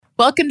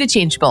Welcome to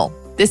Changeable.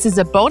 This is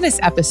a bonus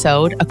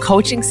episode, a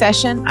coaching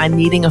session on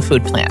needing a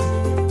food plan.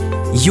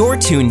 You're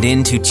tuned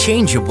in to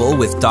Changeable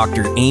with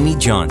Dr. Amy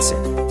Johnson.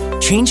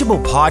 Changeable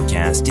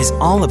podcast is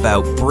all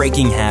about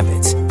breaking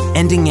habits,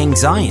 ending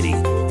anxiety,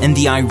 and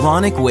the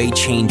ironic way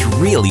change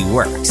really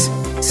works.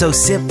 So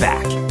sit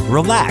back,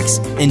 relax,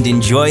 and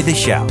enjoy the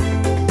show.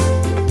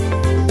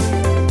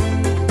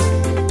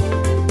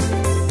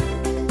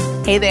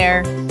 Hey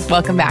there.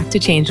 Welcome back to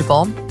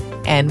Changeable,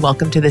 and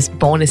welcome to this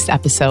bonus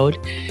episode.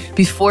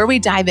 Before we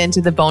dive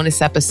into the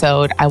bonus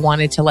episode, I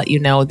wanted to let you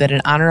know that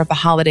in honor of the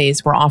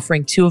holidays, we're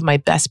offering two of my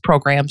best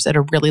programs at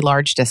a really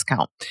large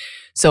discount.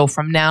 So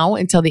from now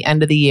until the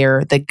end of the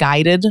year, the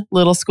guided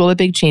Little School of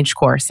Big Change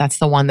course, that's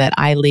the one that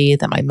I lead,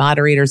 that my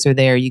moderators are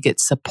there. You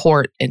get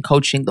support and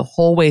coaching the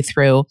whole way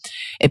through.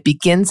 It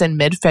begins in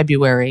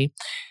mid-February.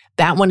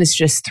 That one is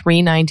just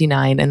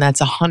 $399, and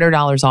that's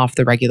 $100 off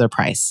the regular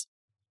price.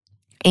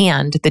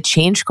 And the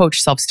Change Coach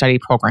Self-Study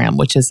Program,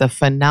 which is a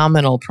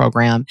phenomenal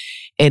program.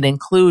 It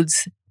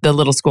includes the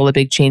Little School of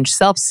Big Change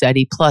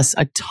self-study plus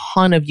a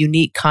ton of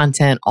unique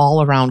content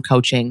all around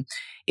coaching,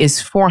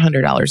 is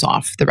 $400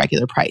 off the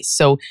regular price.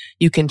 So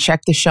you can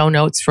check the show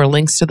notes for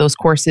links to those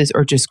courses,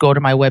 or just go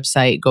to my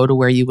website, go to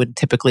where you would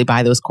typically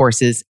buy those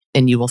courses,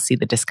 and you will see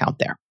the discount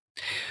there.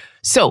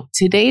 So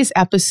today's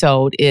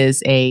episode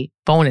is a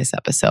bonus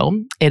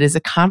episode. It is a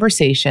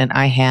conversation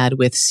I had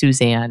with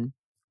Suzanne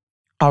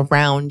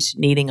around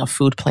needing a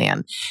food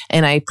plan.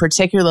 And I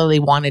particularly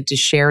wanted to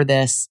share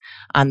this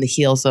on the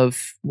heels of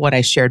what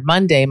I shared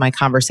Monday, my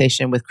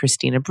conversation with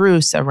Christina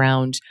Bruce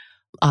around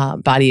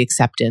body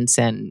acceptance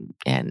and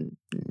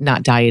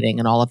not dieting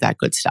and all of that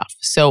good stuff.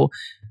 So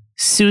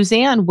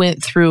Suzanne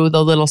went through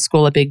the Little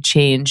School of Big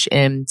Change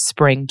in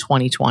spring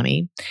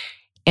 2020.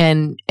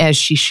 And as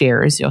she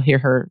shares, you'll hear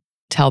her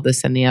tell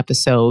this in the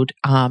episode,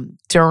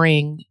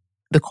 during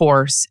the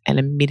course and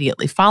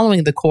immediately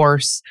following the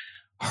course,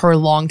 her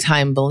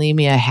longtime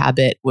bulimia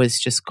habit was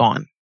just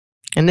gone.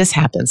 And this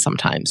happens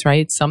sometimes,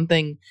 right?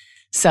 Something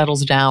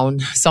settles down,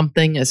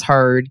 something is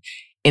heard,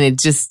 and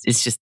it's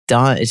just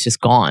done. It's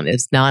just gone.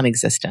 It's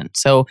non-existent.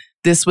 So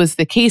this was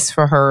the case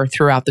for her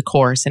throughout the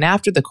course and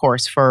after the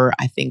course for,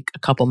 I think, a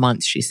couple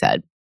months, she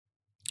said.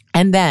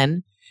 And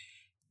then,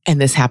 and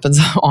this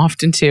happens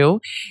often too,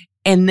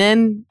 and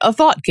then a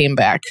thought came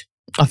back.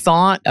 A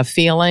thought, a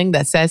feeling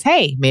that says,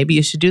 hey, maybe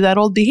you should do that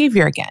old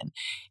behavior again.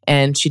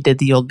 And she did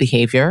the old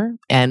behavior,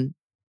 and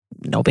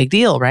no big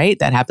deal, right?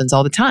 That happens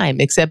all the time,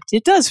 except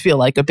it does feel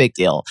like a big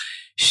deal.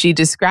 She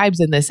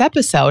describes in this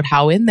episode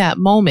how in that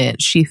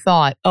moment she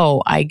thought,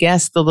 oh, I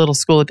guess the Little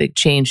School of Big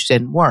Change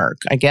didn't work.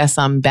 I guess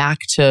I'm back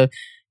to,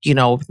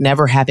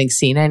 never having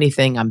seen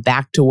anything. I'm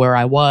back to where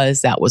I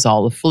was. That was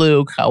all a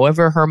fluke.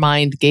 However, her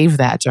mind gave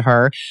that to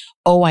her.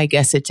 Oh, I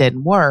guess it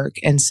didn't work.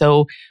 And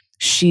so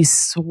she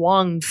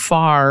swung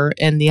far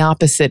in the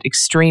opposite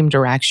extreme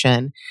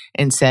direction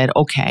and said,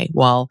 okay,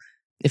 well,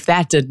 if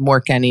that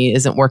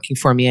isn't working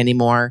for me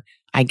anymore,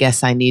 I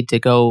guess I need to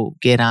go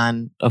get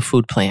on a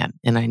food plan,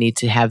 and I need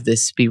to have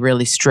this be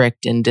really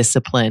strict and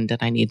disciplined,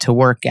 and I need to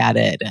work at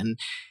it,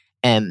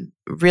 and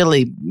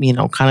really,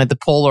 kind of the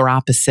polar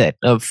opposite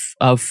of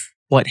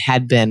what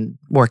had been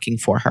working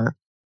for her.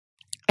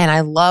 And I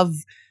love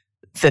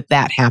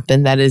that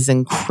happened. That is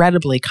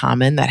incredibly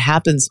common. That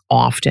happens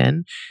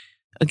often.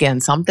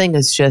 Again, something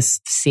is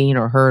just seen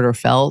or heard or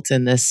felt,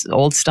 and this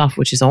old stuff,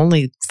 which is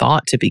only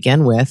thought to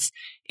begin with,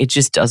 it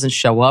just doesn't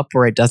show up,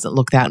 or it doesn't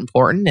look that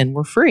important, and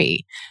we're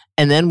free.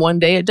 And then one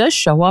day it does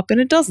show up and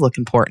it does look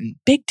important.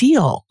 Big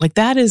deal. Like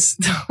that is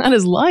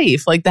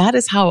life. Like that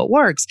is how it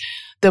works.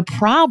 The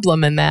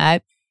problem in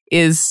that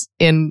is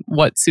in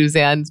what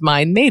Suzanne's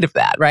mind made of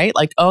that, right?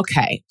 Like,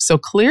 okay, so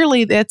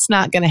clearly that's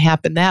not going to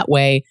happen that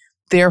way.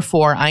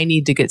 Therefore, I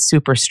need to get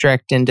super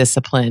strict and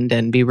disciplined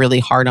and be really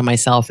hard on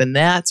myself. And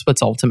that's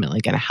what's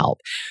ultimately going to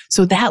help.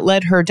 So that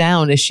led her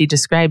down, as she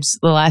describes,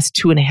 the last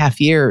 2.5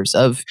 years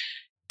of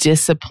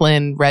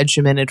disciplined,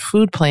 regimented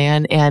food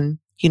plan. And,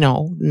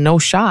 no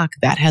shock,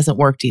 that hasn't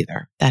worked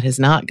either. That has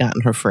not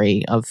gotten her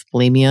free of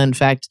bulimia. In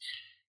fact,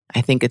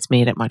 I think it's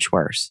made it much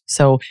worse.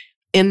 So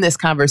in this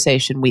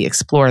conversation, we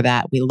explore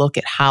that. We look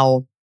at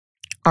how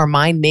our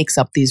mind makes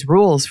up these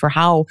rules for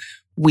how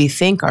we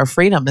think our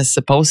freedom is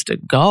supposed to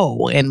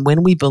go. And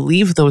when we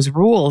believe those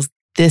rules,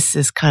 this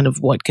is kind of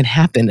what can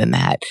happen in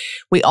that.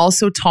 We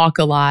also talk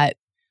a lot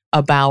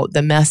about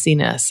the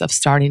messiness of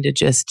starting to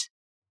just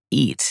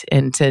eat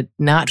and to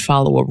not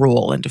follow a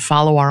rule and to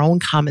follow our own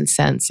common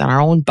sense and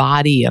our own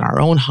body and our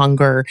own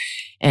hunger.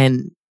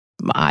 And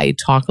I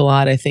talk a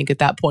lot, I think, at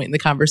that point in the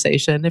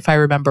conversation, if I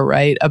remember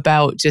right,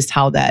 about just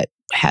how that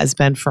has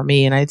been for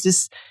me. And I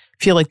just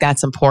feel like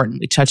that's important.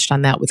 We touched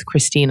on that with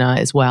Christina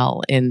as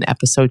well in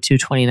episode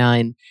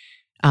 229.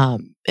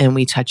 And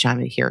we touch on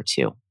it here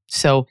too.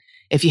 So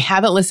if you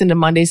haven't listened to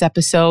Monday's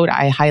episode,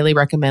 I highly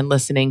recommend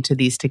listening to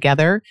these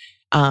together.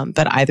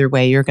 But either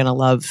way, you're going to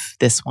love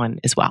this one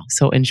as well.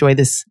 So enjoy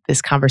this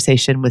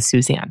conversation with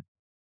Suzanne.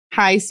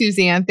 Hi,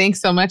 Suzanne.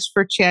 Thanks so much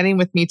for chatting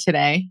with me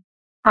today.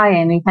 Hi,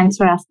 Amy. Thanks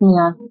for asking me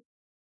on.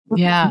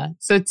 Yeah.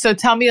 So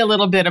tell me a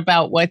little bit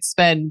about what's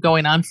been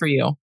going on for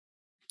you.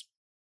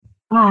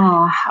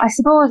 I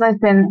suppose I've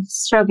been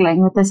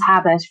struggling with this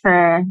habit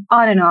for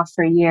on and off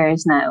for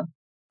years now.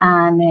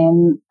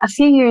 And a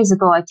few years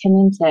ago, I came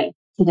into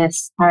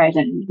this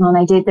paradigm when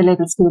I did the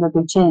Little School of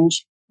Big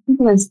Change. I think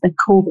it was the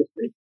COVID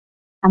week,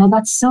 and I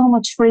got so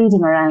much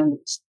freedom around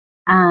it.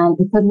 And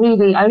I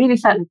really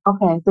felt like,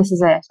 okay, this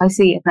is it. I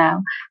see it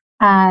now.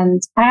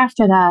 And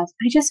after that,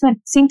 I just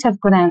seemed to have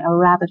gone down a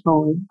rabbit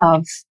hole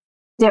of,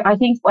 I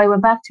think I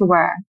went back to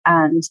work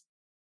and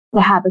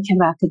the habit came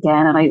back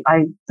again, and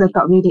I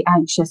got really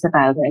anxious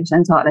about it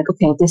and thought like,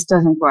 okay, this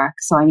doesn't work,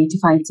 so I need to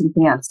find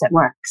something else that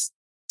works.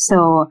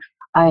 So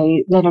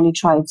I literally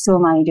tried so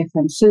many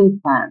different food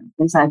plans.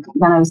 It's like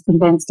when I was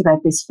convinced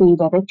about this food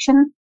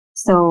addiction.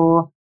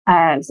 So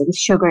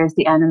sugar is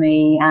the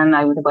enemy, and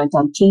I would have went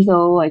on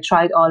keto. I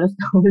tried all of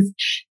those.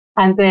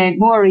 And then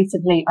more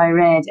recently I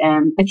read,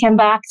 I came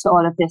back to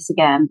all of this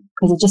again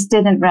because it just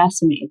didn't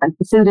resonate. Like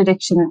the food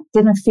addiction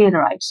didn't feel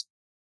right.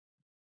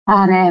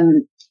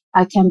 And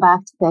I came back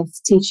to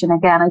this teaching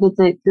again. I did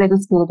the Little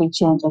School of Big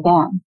Change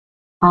again.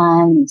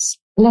 And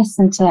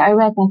I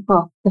read that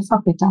book, The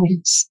Fuck It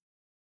Diet.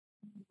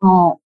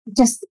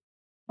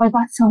 I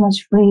got so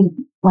much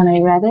freedom when I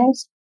read it.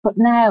 But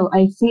now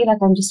I feel like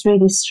I'm just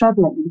really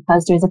struggling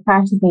because there's a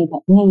part of me that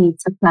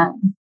needs a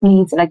plan,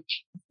 needs like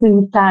a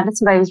food plan.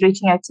 That's what I was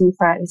reaching out to you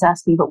for. I was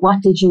asking, but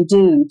what did you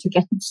do to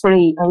get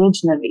free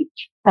originally?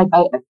 Like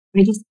I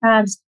just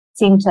can't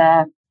seem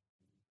to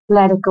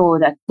let it go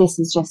that this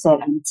is just it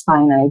and it's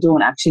fine and I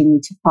don't actually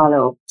need to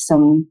follow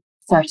some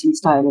certain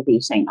style of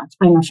eating.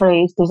 I'm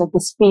afraid there's like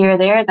this fear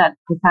there that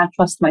I can't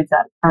trust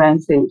myself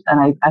around food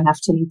and I have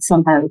to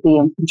somehow be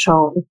in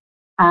control.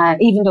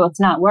 Even though it's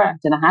not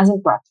worked and it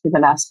hasn't worked for the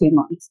last few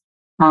months.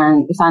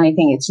 And if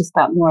anything, it's just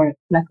got more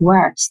like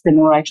worse the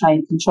more I try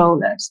and control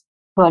it.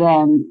 But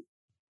I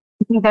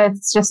think that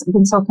it's just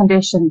been so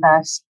conditioned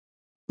that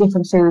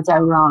different foods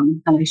are wrong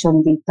and I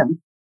shouldn't eat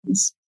them.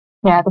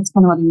 Yeah, that's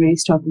kind of what I'm really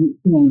struggling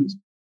with.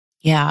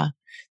 Yeah,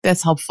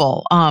 that's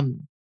helpful.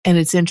 And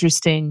it's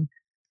interesting,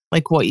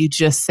 like what you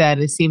just said,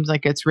 it seems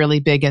like it's really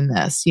big in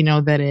this,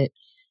 that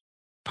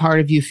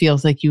part of you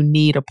feels like you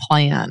need a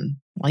plan.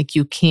 Like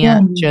you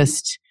can't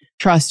just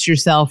trust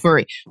yourself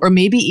or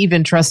maybe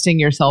even trusting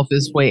yourself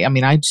is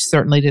I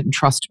certainly didn't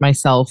trust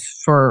myself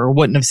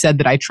wouldn't have said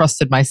that I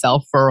trusted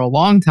myself for a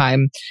long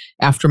time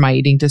after my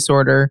eating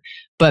disorder,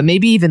 but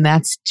maybe even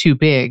that's too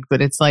big.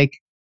 But it's like,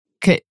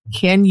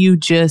 can you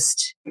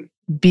just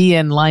be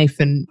in life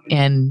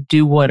and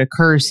do what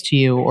occurs to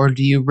you, or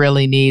do you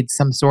really need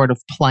some sort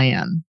of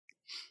plan?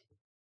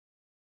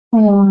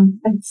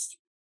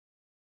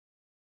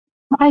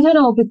 I don't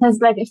know, because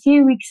like a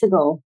few weeks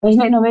ago, about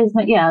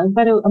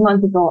a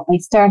month ago, I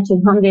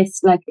started on this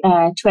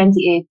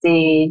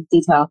 28-day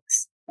detox.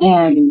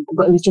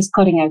 But it was just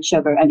cutting out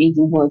sugar and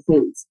eating whole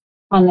foods.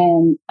 And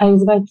then I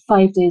was about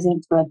 5 days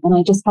into it, and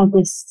I just had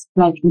this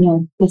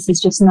this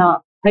is just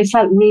not. I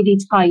felt really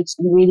tight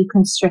and really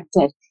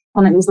constricted,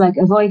 and it was like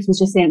a voice was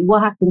just saying,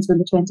 "What happens when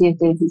the 28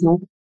 days is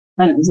over?"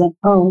 And it was like,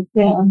 "Oh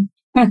yeah."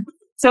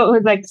 So it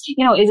was like,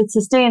 is it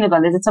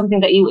sustainable? Is it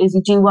something that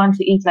do you want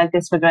to eat like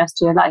this for the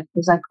rest of your life? It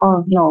was like,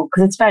 oh no,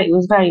 because it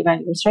was very,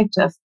 very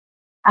restrictive.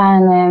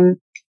 And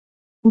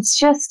it's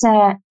just,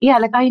 I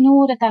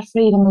know that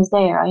freedom is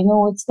there. I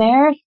know it's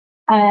there.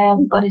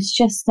 But it's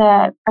just,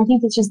 I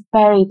think it's just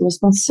buried. There's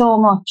been so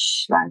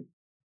much like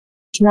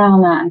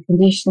drama and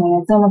conditioning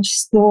and so much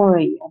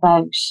story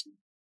about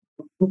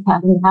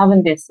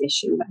having this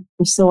issue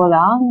for so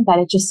long that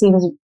it just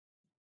seems,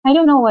 I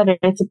don't know whether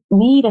it's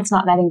me that's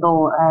not letting go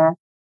or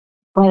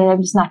whether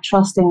I'm just not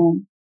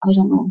trusting. I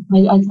don't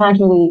know. I can't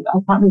really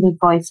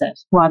voice it,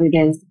 what it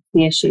is,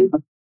 the issue.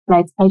 But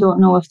like, I don't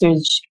know if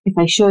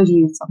I should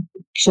use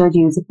something, should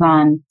use a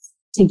plan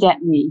to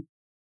get me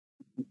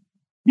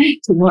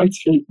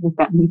towards sleep, if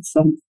that makes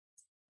sense.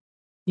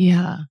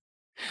 Yeah.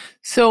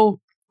 So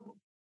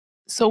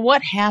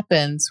what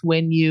happens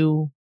when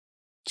you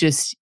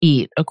just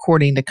eat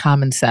according to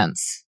common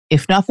sense?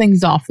 If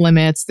nothing's off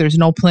limits, there's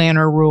no plan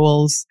or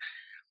rules,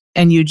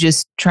 and you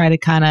just try to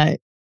kind of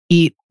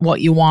eat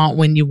what you want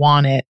when you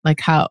want it, like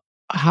how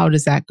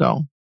does that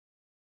go?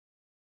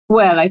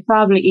 Well, I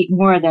probably eat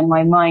more than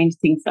my mind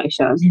thinks I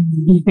should.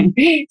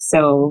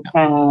 So,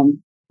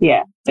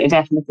 yeah,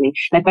 definitely.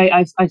 Like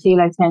I feel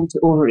I tend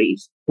to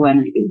overeat when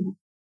I do.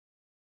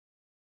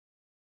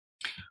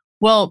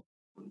 Well,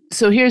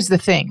 so here's the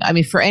thing. I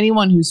mean, for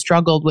anyone who's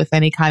struggled with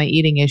any kind of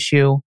eating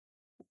issue,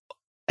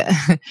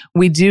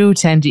 we do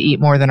tend to eat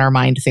more than our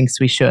mind thinks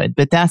we should,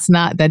 but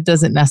that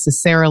doesn't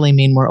necessarily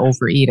mean we're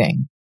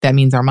overeating. That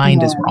means our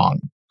mind is wrong.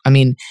 I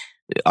mean,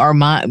 our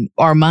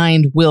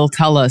mind will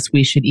tell us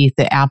we should eat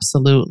the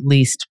absolute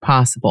least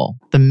possible,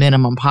 the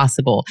minimum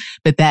possible,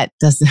 but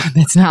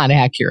that's not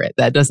accurate.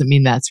 That doesn't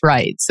mean that's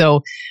right.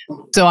 So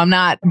I'm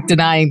not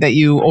denying that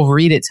you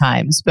overeat at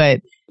times, but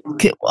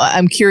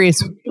I'm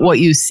curious what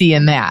you see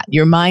in that.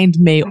 Your mind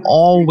may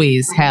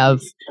always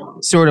have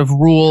sort of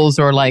rules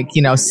or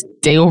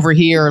stay over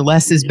here,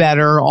 less is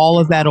better, all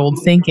of that old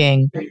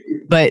thinking.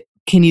 But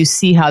can you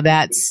see how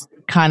that's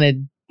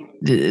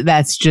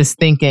that's just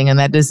thinking, and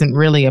that isn't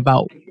really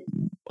about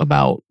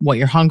what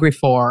you're hungry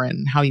for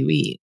and how you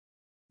eat?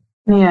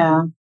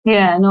 Yeah.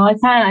 Yeah. No, I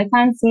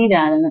can see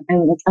that.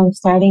 And I'm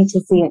starting to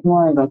see it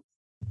more. But,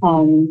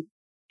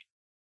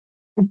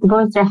 I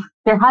suppose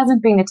there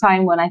hasn't been a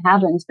time when I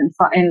haven't been,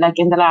 in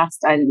the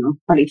last, I don't know,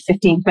 probably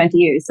 15, 20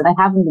 years that I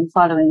haven't been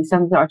following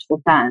some sort of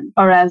a plan,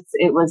 or else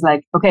it was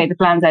like, okay, the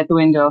plan's out the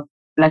window,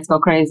 let's go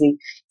crazy.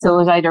 So it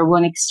was either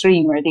one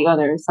extreme or the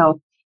other. So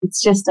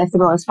it's just, I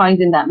suppose,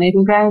 finding that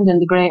middle ground in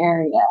the gray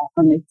area,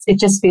 and it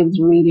just feels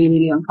really,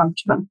 really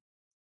uncomfortable.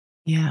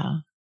 Yeah.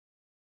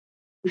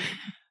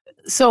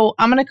 So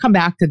I'm going to come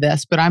back to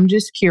this, but I'm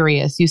just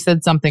curious. You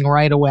said something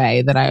right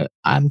away that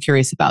I'm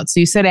curious about.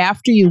 So you said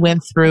after you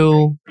went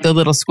through the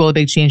Little School of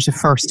Big Change the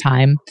first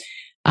time,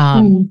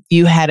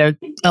 you had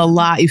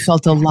you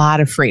felt a lot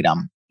of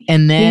freedom.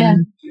 And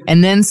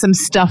then some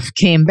stuff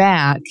came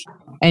back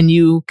and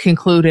you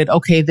concluded,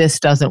 okay, this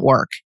doesn't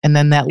work. And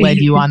then that led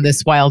you on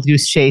this wild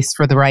goose chase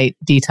for the right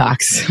detox,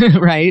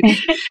 right?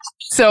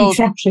 So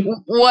exactly.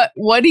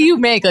 What do you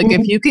make? Like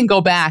if you can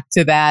go back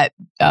to that,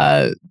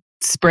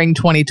 spring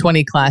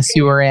 2020 class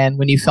you were in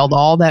when you felt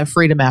all that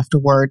freedom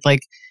afterward, like,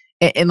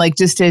 and like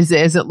just as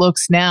it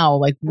looks now,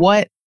 like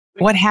what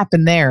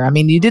happened there? I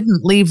mean, you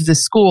didn't leave the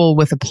school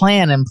with a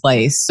plan in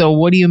place. So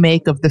what do you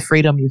make of the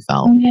freedom you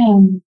felt? Yeah.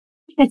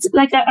 It's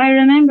like, I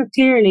remember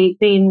clearly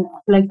being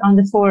like on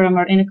the forum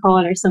or in a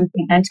call or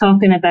something and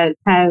talking about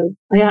how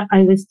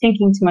I was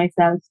thinking to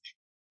myself,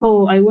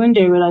 oh, I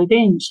wonder will I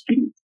binge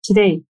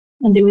today?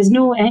 And there was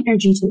no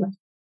energy to it.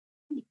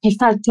 It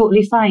felt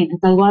totally fine.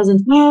 I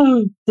wasn't,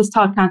 this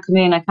thought can't come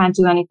in, I can't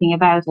do anything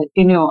about it.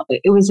 You know,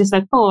 it was just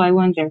like, oh, I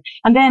wonder.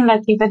 And then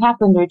like if it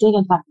happened or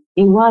didn't happen,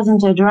 it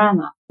wasn't a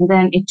drama. And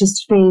then it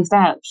just phased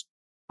out.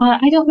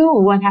 I don't know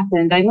what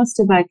happened. I must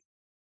have like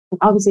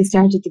obviously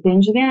started to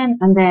binge again.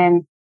 And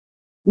then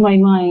my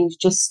mind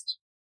just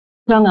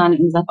clung on it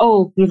and was like,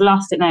 oh, you've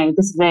lost it now.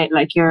 This is it.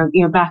 Like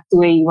you're back the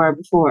way you were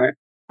before.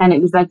 And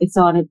it was like, it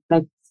sort of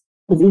like,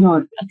 you know,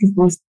 I think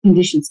the most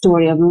conditioned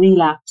story of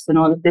relapse and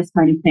all of this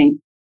kind of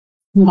thing.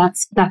 And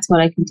that's what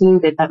I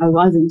concluded, that I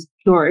wasn't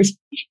cured.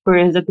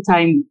 Whereas at the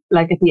time,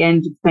 like at the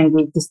end of kind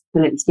of just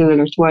the little school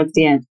or towards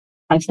the end,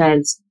 I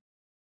felt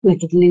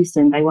like it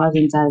loosened. I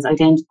wasn't as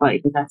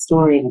identified with that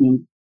story anymore.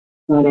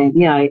 But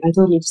I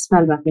totally just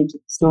fell back into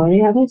the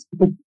story of it.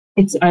 But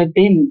I've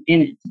been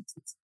in it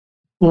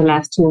for the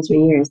last 2 or 3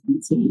 years,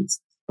 it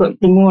seems. But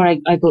the more I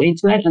go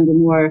into it and the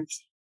more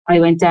I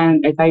went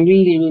down, like I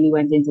really, really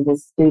went into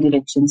this food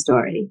addiction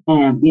story.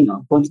 You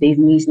know, going to these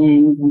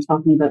meetings and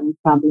talking about my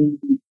problems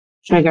and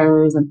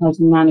triggers and how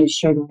to manage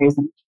triggers,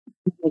 and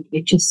like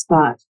it just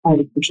got out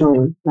of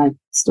control. Like the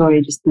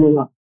story just blew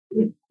up.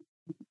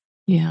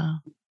 Yeah.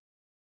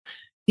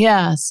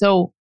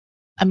 So,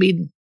 I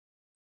mean,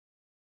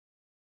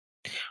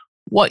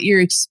 what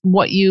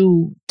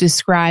you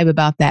describe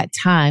about that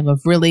time of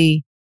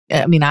really,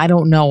 I mean, I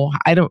don't know.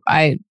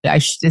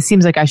 It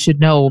seems like I should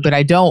know, but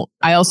I don't.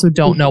 I also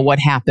don't know what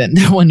happened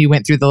when you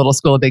went through the Little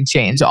School of Big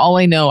Change. All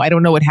I know, I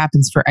don't know what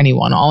happens for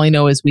anyone. All I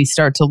know is we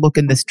start to look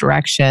in this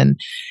direction,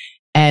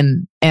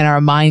 and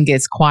our mind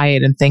gets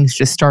quiet, and things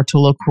just start to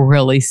look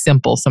really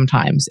simple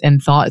sometimes.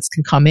 And thoughts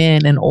can come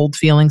in, and old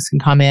feelings can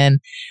come in,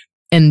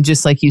 and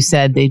just like you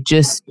said,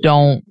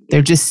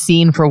 they're just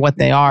seen for what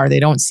they are. They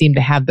don't seem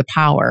to have the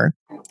power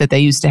that they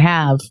used to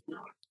have.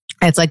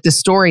 It's like the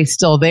story's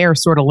still there,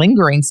 sort of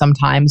lingering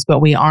sometimes,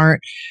 but we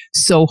aren't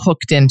so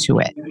hooked into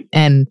it.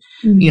 And,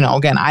 you know,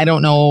 again, I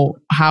don't know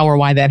how or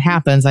why that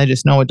happens. I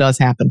just know it does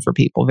happen for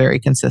people very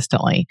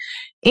consistently.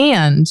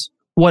 And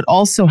what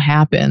also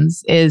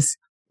happens is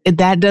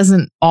that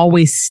doesn't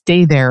always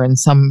stay there in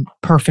some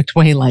perfect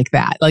way like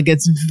that. Like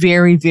it's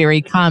very,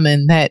 very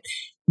common that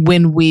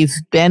when we've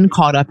been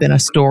caught up in a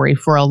story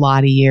for a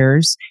lot of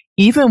years,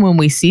 even when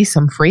we see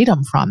some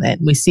freedom from it,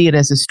 we see it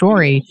as a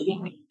story,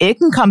 it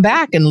can come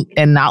back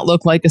and not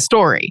look like a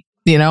story,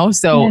 you know?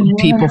 So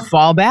people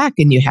fall back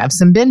and you have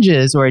some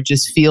binges, or it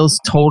just feels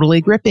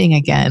totally gripping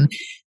again.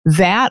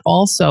 That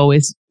also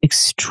is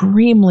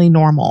extremely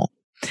normal.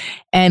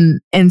 And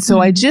so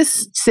I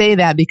just say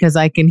that because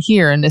I can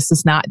hear, and this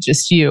is not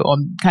just you,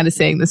 I'm kind of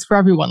saying this for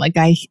everyone. Like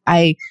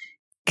I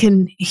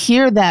can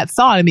hear that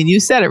thought. I mean, you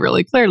said it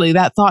really clearly.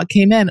 That thought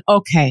came in.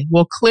 Okay,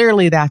 well,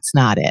 clearly that's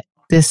not it.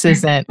 This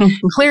isn't,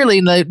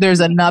 clearly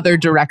there's another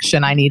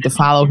direction I need to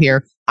follow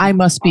here. I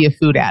must be a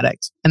food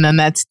addict. And then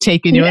that's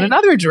taking you in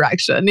another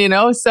direction, you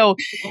know? So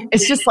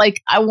it's just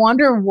like, I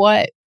wonder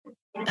what,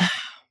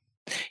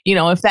 you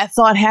know, if that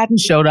thought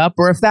hadn't showed up,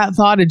 or if that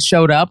thought had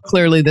showed up,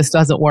 clearly this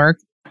doesn't work.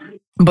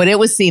 But it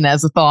was seen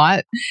as a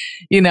thought,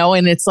 you know,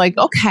 and it's like,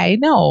 okay,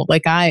 no,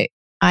 like I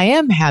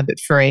am habit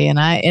free,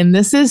 and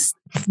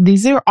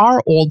these are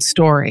our old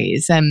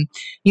stories. And,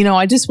 you know,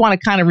 I just want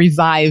to kind of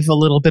revive a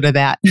little bit of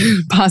that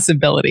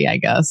possibility, I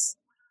guess.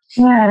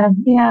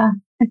 Yeah.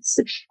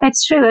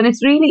 It's true. And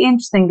it's really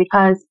interesting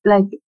because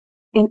like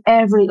in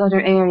every other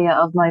area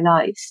of my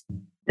life,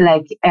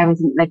 like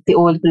everything, like the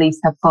old beliefs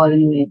have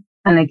fallen away.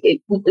 And like,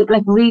 it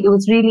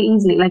was really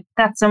easily, like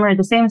that summer,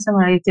 the same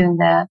summer I was doing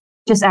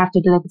just after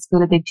the Liquid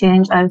School, A Big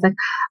Change, I was like,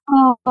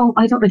 oh,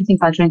 I don't really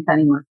think I'll drink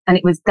anymore. And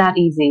it was that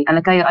easy. And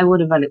like, I would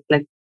have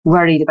like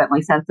worried about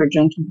myself for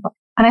drinking.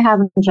 And I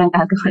haven't drank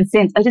alcohol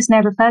since. I just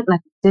never felt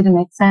like it didn't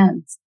make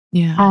sense.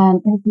 Yeah.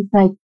 And it was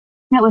like,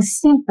 that was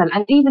simple.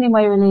 And even in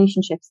my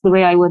relationships, the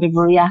way I would have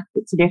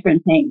reacted to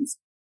different things,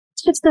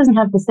 it just doesn't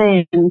have the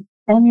same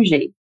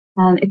energy.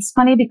 And it's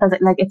funny because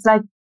it's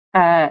like,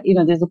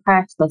 there's a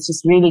part that's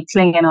just really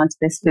clinging onto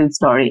this food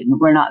story and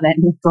we're not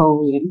letting it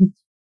go. And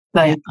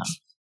like,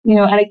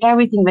 and like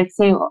everything, like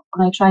say,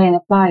 when I try and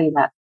apply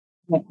that,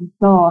 like, I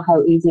saw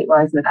how easy it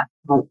was with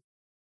alcohol.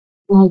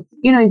 Like,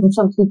 even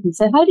some people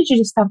say, how did you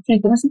just stop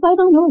drinking? I said, I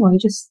don't know. I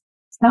just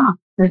stopped.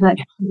 There's like,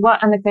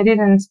 what? And like, I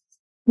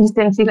just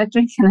didn't feel like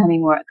drinking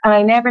anymore. And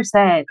I never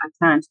said I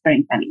can't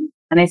drink anymore.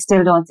 And I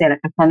still don't say like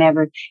I can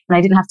never, and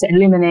I didn't have to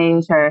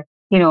eliminate or,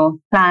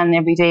 plan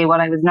every day what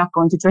I was not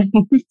going to drink.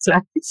 Because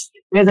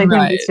I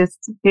think it's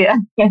just,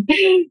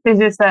 it's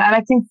just, and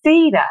I can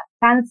see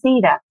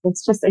that.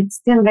 It's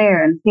still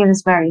there and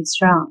feels very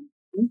strong.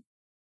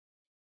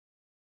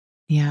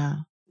 Yeah.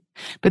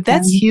 But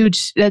that's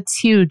huge. That's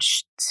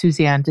huge,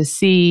 Suzanne, to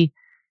see,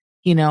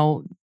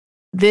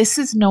 this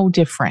is no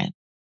different.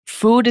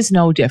 Food is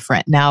no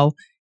different. Now,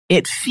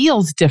 it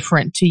feels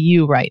different to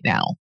you right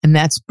now, and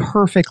that's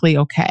perfectly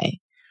okay.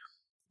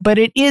 But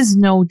it is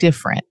no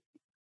different.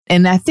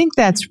 And I think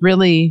that's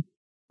really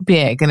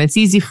big. And it's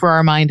easy for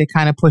our mind to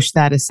kind of push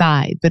that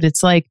aside. But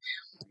it's like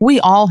we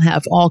all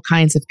have all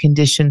kinds of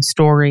conditioned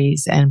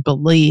stories and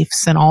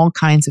beliefs and all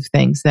kinds of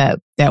things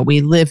that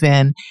we live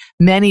in,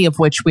 many of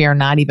which we are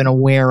not even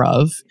aware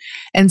of.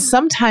 And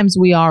sometimes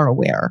we are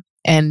aware.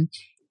 And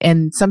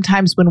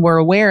sometimes when we're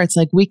aware, it's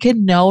like we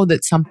can know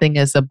that something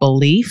is a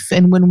belief.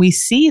 And when we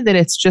see that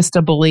it's just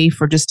a belief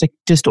or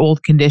just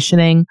old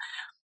conditioning,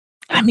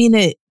 I mean,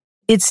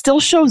 it still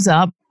shows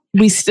up.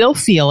 We still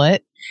feel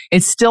it.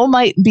 It still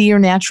might be your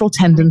natural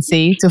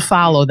tendency to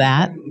follow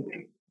that.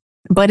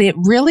 But it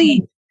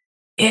really,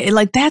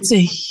 that's a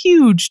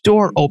huge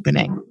door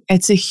opening.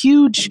 It's a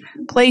huge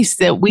place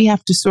that we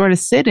have to sort of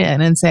sit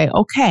in and say,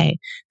 okay,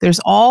 there's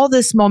all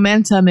this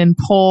momentum and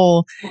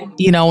pull,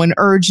 and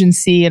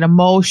urgency and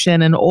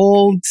emotion and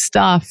old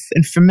stuff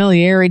and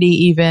familiarity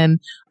even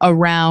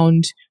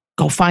around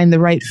go find the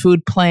right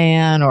food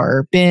plan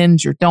or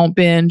binge or don't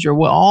binge or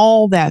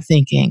all that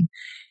thinking.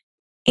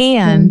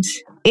 And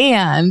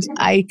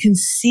I can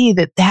see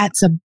that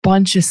that's a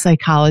bunch of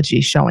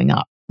psychology showing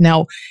up.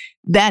 Now,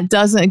 that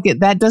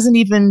doesn't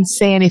even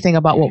say anything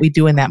about what we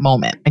do in that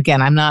moment.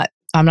 Again, I'm not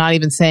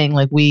even saying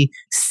like we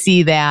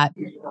see that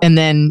and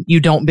then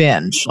you don't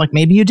binge. Like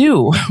maybe you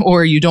do,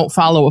 or you don't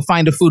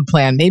find a food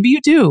plan. Maybe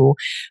you do.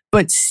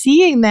 But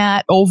seeing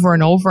that over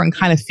and over and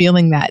kind of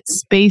feeling that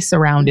space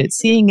around it,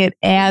 seeing it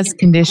as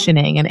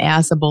conditioning and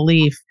as a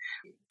belief,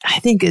 I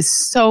think is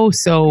so,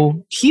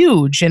 so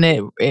huge. And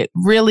it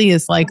really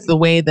is like the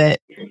way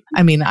that,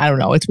 I don't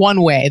know, it's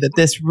one way that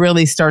this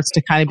really starts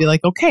to kind of be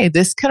like, okay,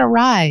 this can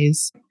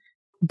arise,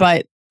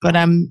 but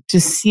I'm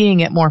just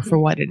seeing it more for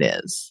what it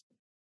is.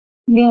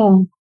 Yeah.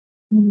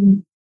 Mm-hmm.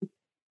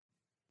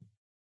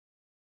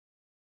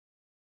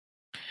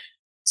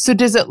 So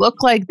does it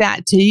look like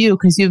that to you?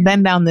 Because you've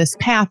been down this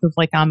path of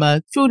like, I'm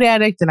a food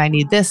addict and I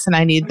need this and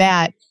I need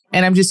that.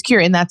 And I'm just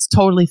curious, and that's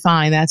totally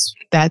fine. That's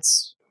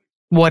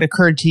what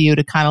occurred to you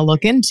to kind of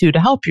look into to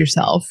help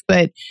yourself.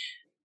 But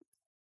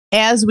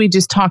as we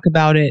just talk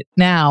about it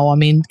now,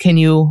 can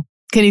you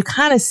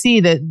kind of see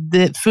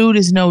that food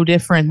is no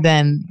different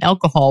than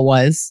alcohol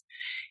was,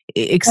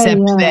 except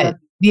that,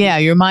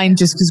 your mind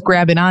just is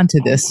grabbing onto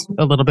this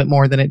a little bit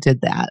more than it did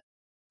that.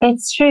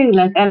 It's true.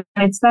 And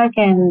it's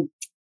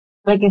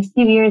like a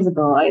few years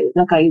ago, I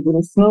would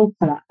have smoked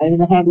a lot. I was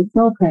a heavy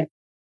smoker.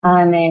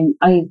 And then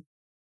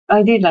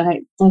I did,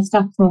 I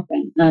stopped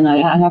smoking and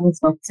I haven't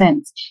smoked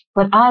since.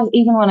 But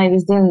even when I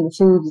was doing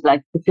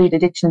the food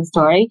addiction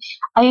story,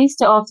 I used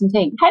to often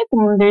think, how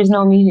come there's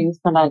no meetings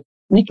for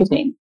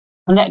nicotine?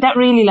 And that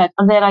really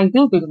and then I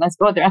Googled and I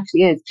said, there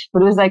actually is.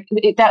 But it was that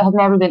had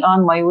never been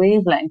on my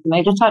wavelength. And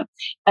I just thought,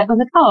 I was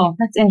like, oh,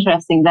 that's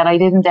interesting that I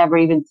didn't ever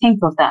even think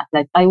of that.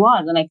 I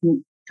was, and I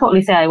can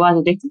totally say I was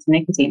addicted to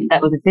nicotine.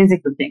 That was a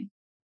physical thing.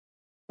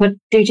 But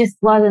there just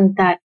wasn't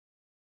that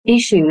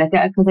issue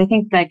because I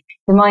think the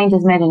mind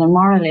has made it a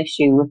moral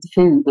issue with the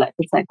food.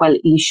 It's well,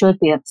 you should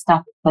be able to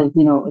stop it because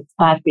it's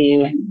bad for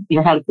you and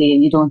you're healthy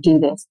and you don't do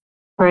this.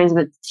 Whereas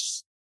with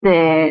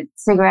the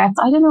cigarettes,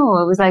 I don't know,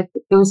 it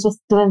was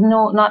just there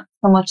was not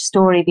so much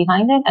story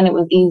behind it, and it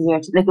was easier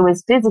to it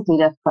was physically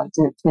difficult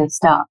to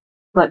stop,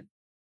 but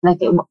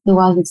it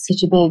wasn't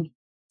such a big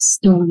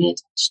story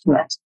attached to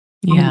it.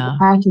 Yeah, and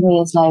part of me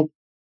is I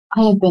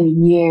have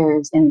been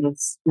years in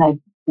this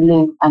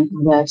loop and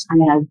habit.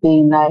 I've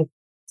been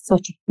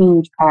such a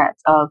huge part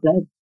of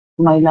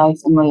my life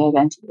and my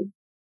identity,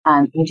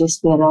 and I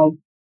just feel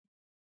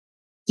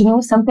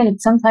something.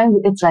 Sometimes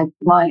it's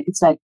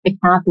it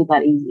can't be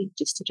that easy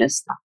to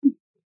stop.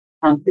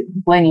 And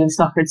when you've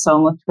suffered so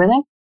much with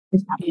it,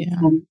 it's not. Yeah.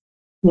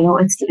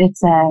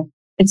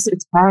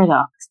 it's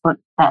paradox, but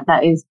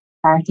that is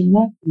part of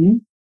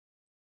it.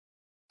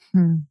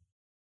 Hmm.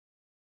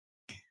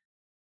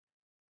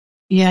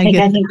 Yeah, I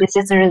think there's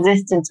just a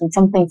resistance when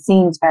something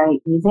seems very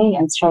easy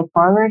and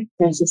straightforward.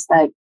 There's just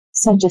like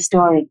such a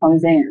story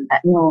comes in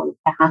that no,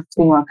 it has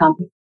to be more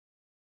complicated.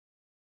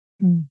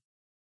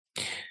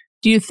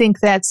 Do you think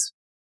that's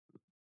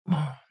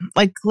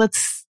like,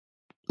 let's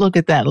look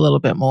at that a little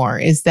bit more.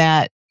 Is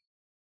that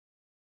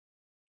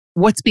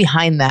what's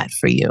behind that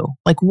for you?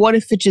 Like, what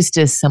if it just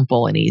is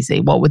simple and easy?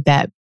 What would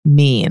that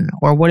mean?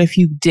 Or what if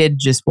you did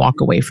just walk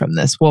away from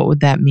this? What would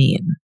that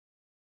mean?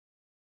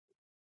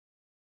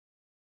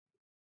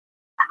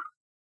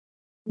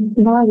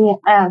 No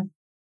idea.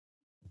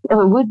 It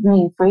would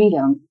mean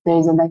freedom.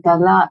 There's like a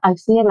lot. I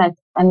feel like,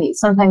 I mean,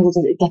 sometimes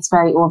it gets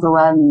very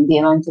overwhelming, the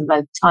amount of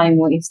like time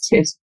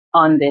wasted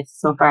on this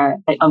so far,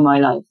 like on my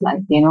life, like,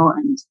 you know,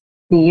 and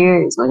the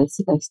years, well, I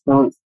suppose,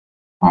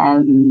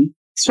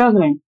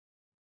 struggling.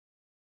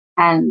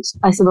 And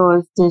I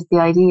suppose there's the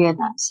idea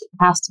that it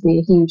has to be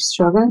a huge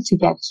struggle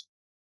to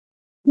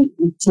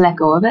let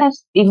go of it,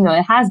 even though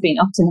it has been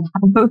up to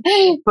now.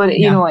 But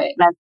you know, like,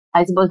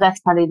 I suppose that's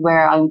probably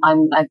where I'm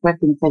like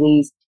working for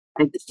these,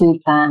 like the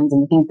food plans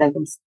and things like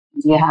this.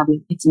 You have,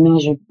 it's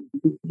measured,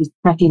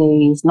 30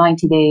 days,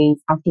 90 days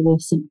after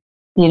this, and,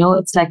 you know,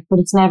 it's like, but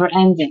it's never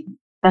ending.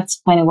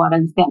 That's kind of what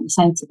I'm getting a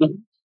sense of it.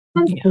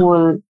 And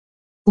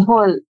the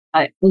whole,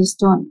 I just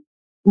don't,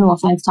 no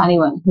offense to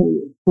anyone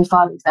who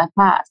follows that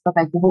path, but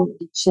like the whole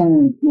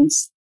addiction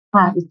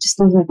path, it just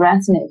doesn't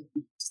resonate.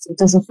 It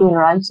doesn't feel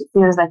right. It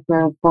feels like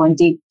we're going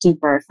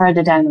deeper,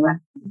 further down the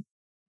road.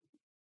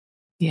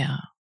 Yeah.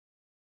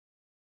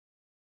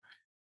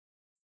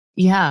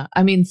 Yeah.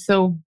 I mean,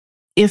 so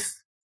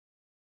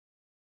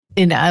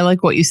and I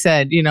like what you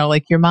said, you know,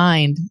 like your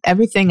mind,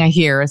 everything I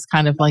hear is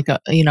kind of like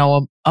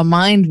a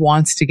mind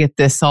wants to get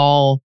this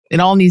all, it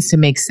all needs to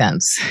make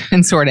sense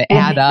and sort of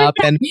add up.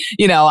 And,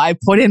 you know, I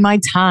put in my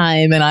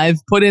time and I've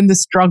put in the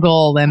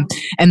struggle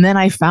and then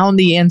I found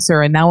the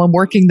answer and now I'm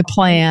working the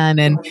plan.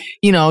 And,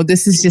 you know,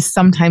 this is just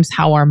sometimes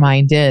how our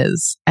mind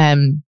is.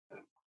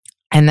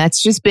 And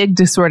that's just big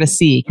to sort of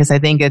see, because I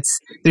think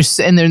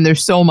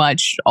there's so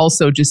much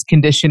also just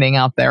conditioning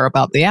out there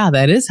about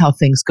that is how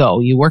things go.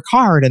 You work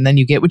hard and then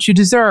you get what you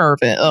deserve.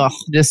 And,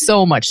 just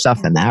so much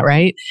stuff in that,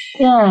 right?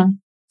 Yeah.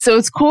 So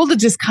it's cool to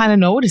just kind of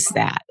notice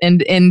that.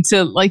 And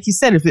to, like you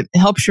said, if it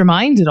helps your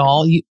mind at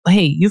all,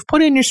 you've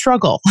put in your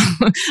struggle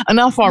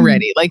enough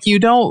already. Like you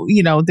don't,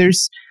 you know,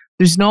 there's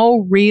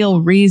no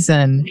real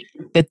reason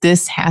that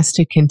this has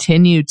to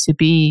continue to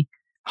be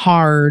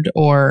hard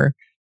or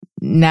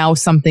now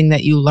something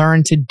that you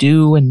learn to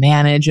do and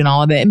manage and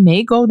all of it. It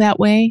may go that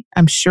way.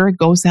 I'm sure it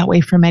goes that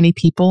way for many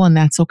people, and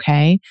that's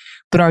okay.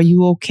 But are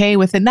you okay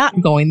with it not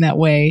going that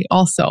way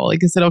also?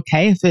 Like, is it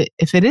okay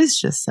if it is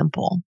just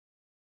simple?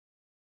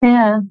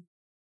 Yeah.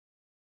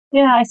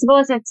 Yeah, I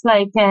suppose it's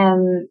like,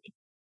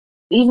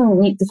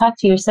 even the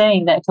fact you're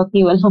saying that it took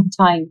you a long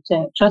time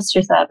to trust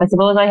yourself. I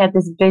suppose I had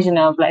this vision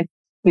of like,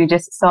 you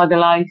just saw the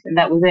light and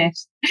that was it.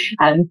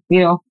 And, you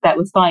know, that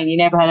was fine. You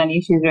never had any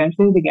issues around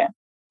food again.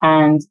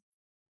 And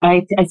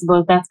I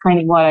suppose that's kind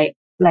of what I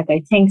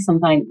think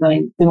sometimes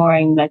the more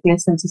I'm like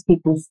listening to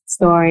people's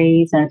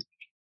stories and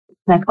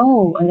like,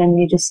 oh, and then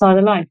you just saw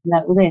the light and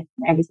that was it.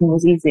 And everything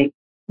was easy,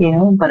 you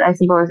know, but I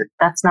suppose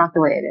that's not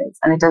the way it is.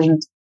 And it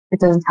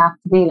doesn't have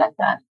to be like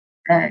that.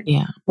 It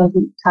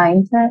doesn't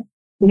time to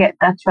get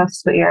that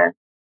trust with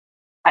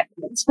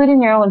it's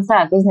within your own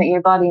self, isn't it?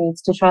 Your body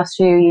needs to trust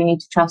you. You need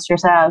to trust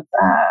yourself.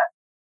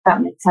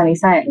 That makes any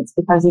sense,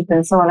 because you've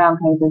been so long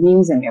kind of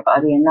using your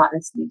body and not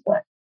listening to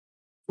it.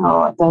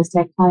 So it does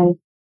take time.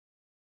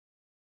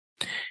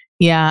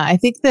 Yeah, I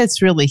think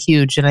that's really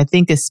huge. And I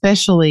think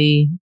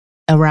especially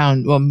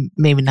around, well,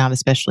 maybe not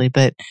especially,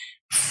 but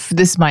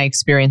this is my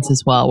experience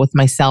as well with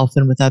myself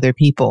and with other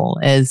people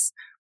is,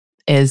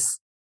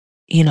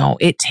 you know,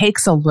 it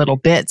takes a little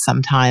bit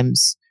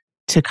sometimes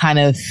to kind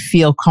of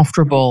feel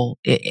comfortable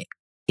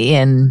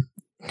in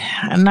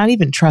not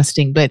even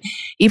trusting, but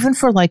even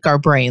for like our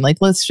brain. Like,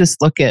 let's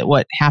just look at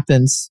what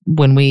happens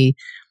when we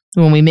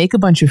make a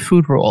bunch of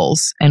food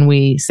rules and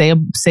we say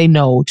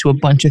no to a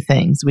bunch of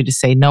things. We just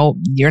say, no,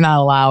 you're not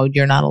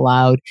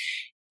allowed.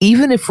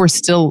 Even if we're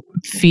still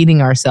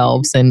feeding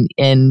ourselves and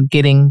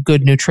getting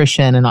good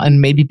nutrition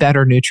and maybe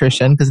better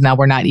nutrition, because now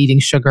we're not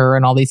eating sugar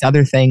and all these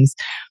other things,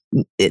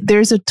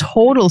 there's a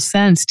total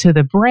sense to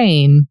the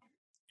brain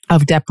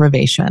of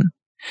deprivation.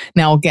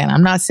 Now, again,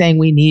 I'm not saying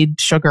we need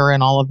sugar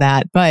and all of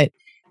that, but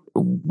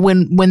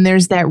when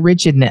there's that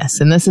rigidness,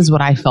 and this is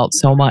what I felt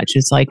so much,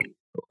 it's like,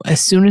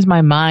 as soon as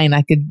my mind,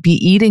 I could be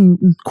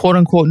eating quote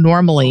unquote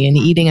normally and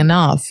eating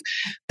enough,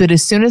 but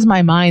as soon as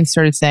my mind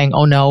started saying,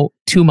 oh no,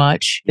 too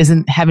much,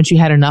 haven't you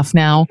had enough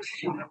now?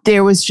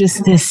 There was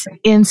just this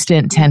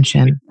instant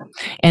tension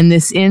and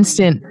this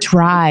instant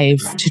drive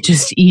to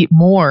just eat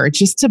more,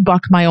 just to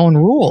buck my own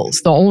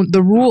rules,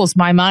 the rules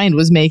my mind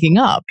was making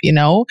up, you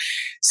know?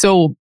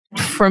 So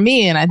for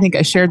me, and I think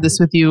I shared this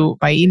with you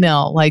by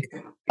email, like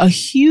a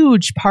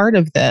huge part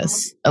of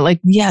this. Like,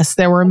 yes,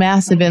 there were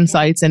massive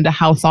insights into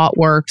how thought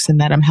works and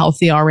that I'm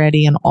healthy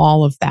already and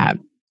all of that.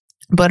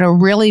 But a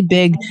really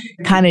big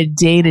kind of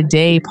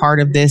day-to-day part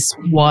of this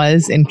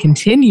was and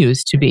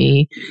continues to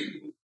be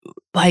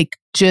like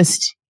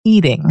just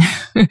eating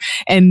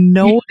and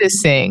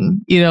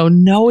noticing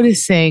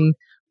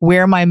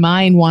where my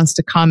mind wants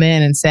to come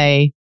in and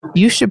say,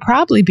 you should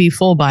probably be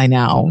full by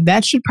now.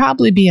 That should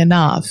probably be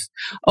enough.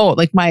 Oh,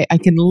 like I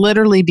can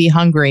literally be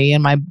hungry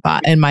and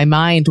my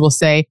mind will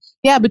say,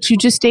 yeah, but you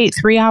just ate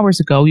 3 hours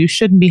ago. You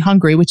shouldn't be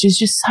hungry, which is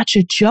just such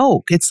a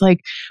joke. It's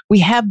like we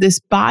have this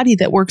body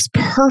that works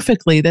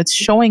perfectly, that's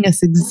showing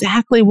us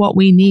exactly what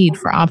we need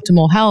for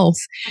optimal health.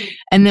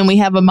 And then we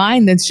have a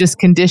mind that's just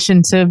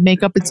conditioned to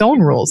make up its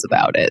own rules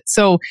about it.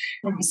 So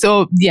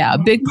yeah, a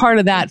big part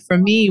of that for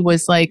me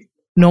was like,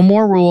 no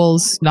more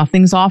rules.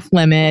 Nothing's off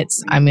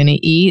limits. I'm going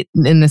to eat.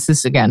 And this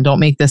is, again, don't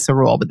make this a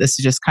rule, but this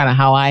is just kind of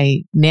how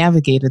I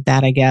navigated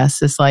that, I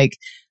guess. It's like,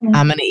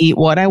 I'm going to eat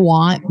what I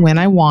want when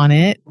I want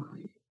it.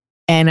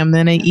 And I'm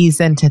going to ease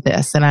into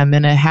this. And I'm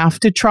going to have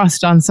to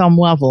trust on some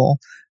level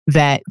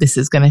that this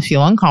is going to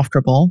feel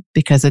uncomfortable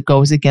because it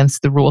goes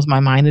against the rules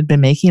my mind had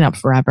been making up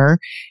forever.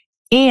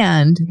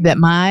 And that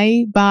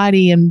my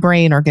body and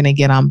brain are going to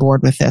get on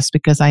board with this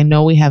because I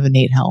know we have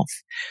innate health.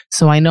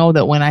 So I know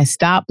that when I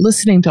stop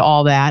listening to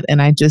all that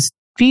and I just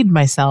feed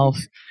myself,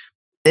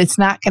 it's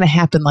not going to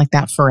happen like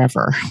that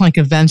forever. Like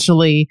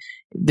eventually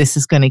this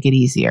is going to get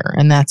easier.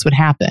 And that's what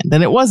happened.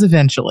 And it was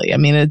eventually. I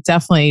mean, it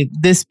definitely,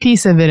 this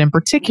piece of it in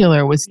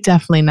particular was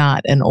definitely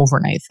not an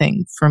overnight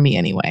thing for me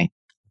anyway.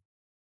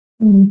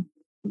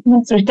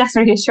 That's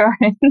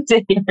reassuring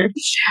to hear.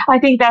 I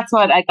think that's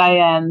what I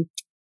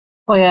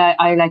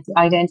like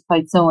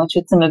identified so much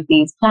with some of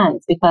these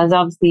plans, because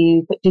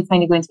obviously you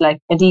kind of go into like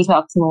a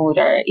detox mode,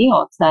 or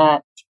it's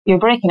that you're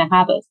breaking a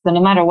habit. So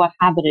no matter what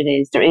habit it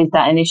is, there is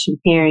that initial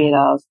period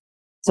of,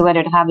 so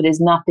whether the habit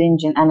is not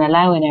binging and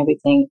allowing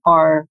everything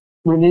or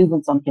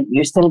removing something,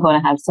 you're still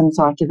going to have some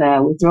sort of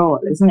a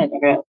withdrawal, isn't it?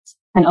 Or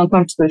an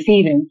uncomfortable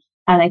feeling.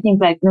 And I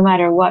think like no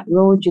matter what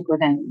road you go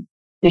down,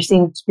 there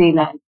seems to be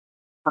like,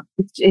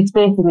 it's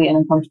basically an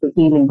uncomfortable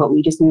feeling, but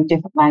we just use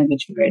different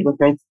language for it,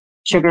 whether it's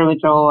sugar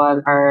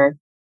withdrawal or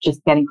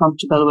just getting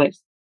comfortable with,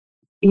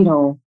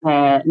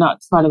 not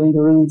following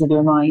the rules of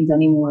your mind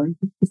anymore.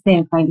 It's the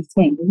same kind of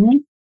thing, isn't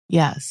it?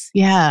 Yes.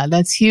 Yeah,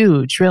 that's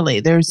huge, really.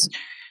 There's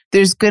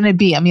going to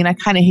be, I mean, I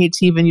kind of hate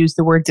to even use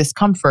the word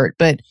discomfort,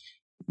 but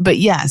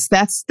yes,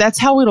 that's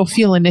how it'll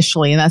feel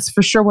initially. And that's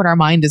for sure what our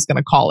mind is going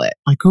to call it.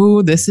 Like,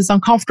 oh, this is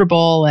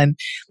uncomfortable. And,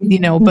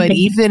 but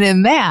even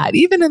in that,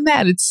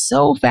 it's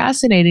so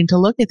fascinating to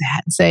look at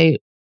that and say,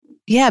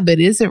 yeah, but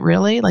is it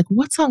really? Like,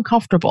 what's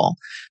uncomfortable?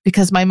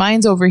 Because my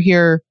mind's over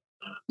here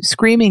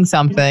screaming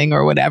something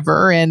or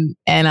whatever, and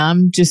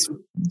I'm just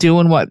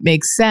doing what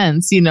makes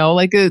sense,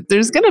 like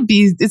it's going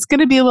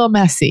to be a little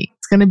messy.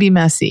 It's going to be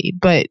messy.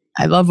 But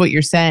I love what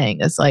you're saying.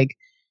 It's like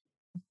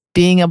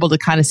being able to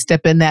kind of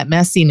step in that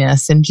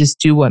messiness and just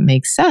do what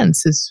makes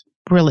sense is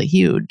really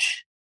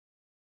huge.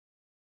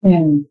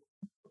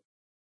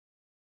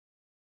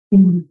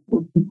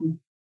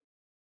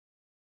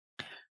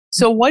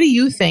 So what do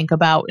you think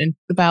about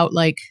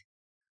like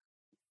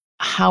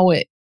how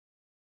it,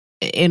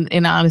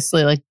 and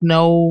honestly, like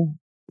no,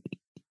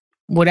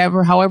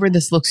 whatever, however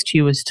this looks to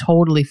you is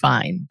totally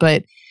fine.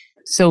 But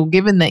so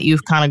given that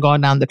you've kind of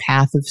gone down the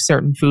path of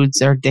certain foods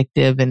are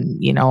addictive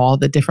and, all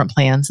the different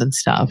plans and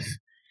stuff,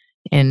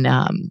 and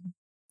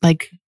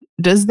like,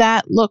 does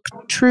that look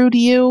true to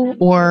you?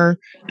 Or,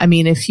 I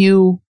mean, if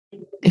you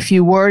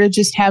were to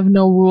just have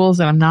no rules,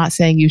 and I'm not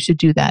saying you should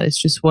do that,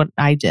 it's just what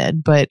I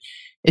did, but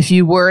if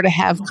you were to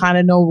have kind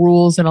of no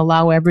rules and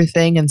allow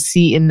everything and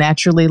see and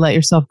naturally let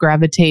yourself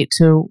gravitate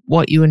to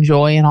what you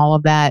enjoy and all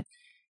of that,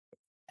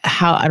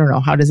 I don't know,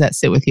 how does that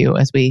sit with you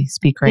as we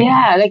speak right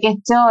now? Yeah, like it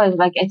does.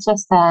 Like it's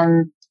just,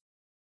 the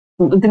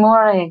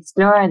more I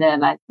explore that,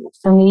 like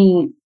for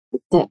me,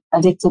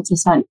 addicted to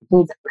certain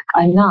foods,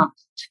 I'm not.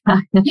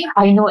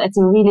 I know it's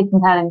a really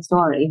compelling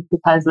story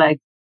because like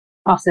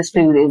processed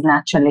food is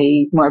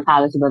naturally more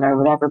palatable or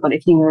whatever, but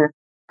if you were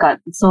got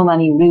so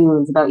many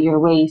rules about your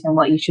weight and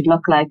what you should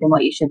look like and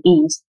what you should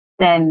eat,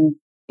 then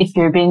if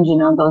you're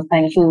binging on those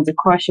kind of foods, of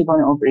course you're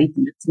going to overeat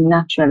them. It's a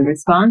natural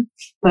response,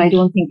 but I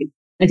don't think it's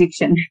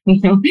addiction.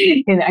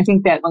 And I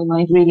think that my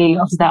mind really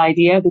loves the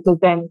idea because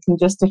then it can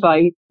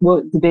justify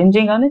the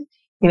binging on it.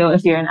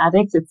 If you're an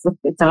addict, it's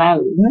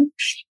allowed, isn't it?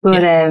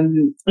 But it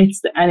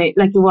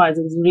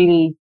was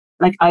really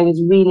like I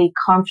was really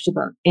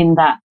comfortable in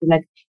that,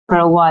 like for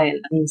a while.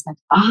 And I was like,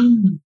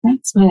 oh,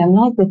 that's why I'm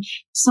like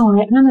this. So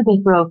I'm a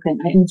bit broken.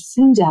 I'm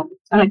food addict.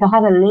 And like I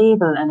had a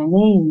label and a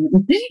name.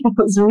 It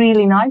was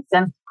really nice.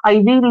 And I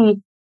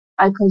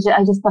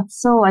just got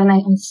so, and I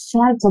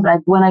felt it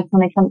like when I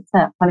come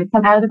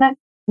out of it, I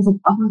was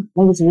like, oh,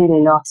 I was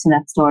really lost in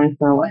that story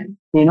for a while,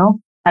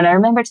 And I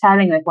remember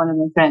telling like one of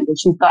my friends that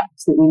she's got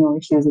absolutely no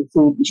issues with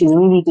food. And she's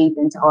really deep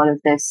into all of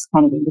this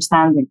kind of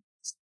understanding.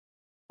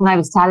 And I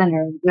was telling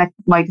her like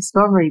my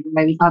discovery,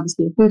 maybe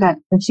obviously a food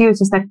addict, and she was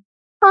just like,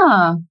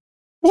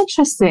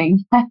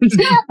 interesting.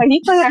 When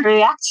he put her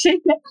reaction,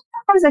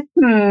 I was like,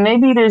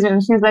 maybe there's,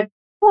 and she was like,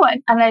 what?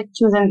 And like,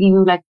 she was like,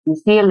 you like, you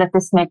feel that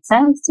this makes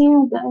sense to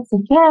you? I was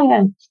like,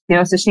 yeah. You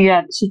know, so she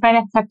kind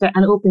of kept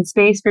an open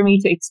space for me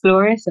to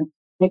explore it. And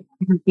like,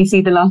 you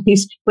see the light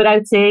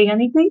without saying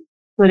anything.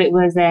 But it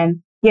was,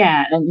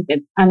 yeah. And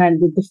then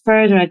the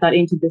further I got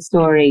into the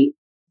story,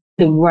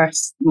 the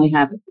worse my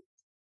habit.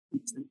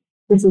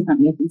 This is not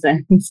making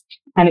sense.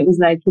 And it was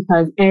like,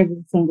 because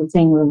every single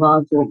thing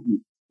revolved around,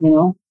 you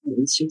know, it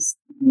was just,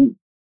 the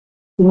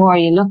more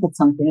you look at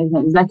something, isn't it?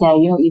 It was like,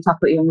 you talk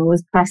about your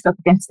nose pressed up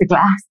against the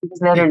glass. It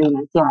was literally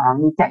like,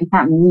 you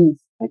can't move,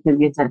 because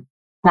you have to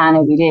plan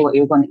every day what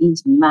you're going to eat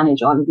and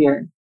manage all of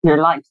your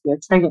life, your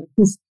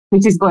triggers,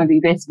 which is going to be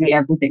basically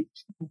everything.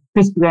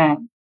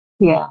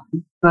 Yeah.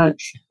 But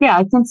yeah,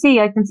 I can see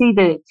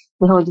the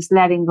whole just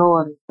letting go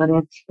of it. But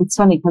it's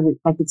funny because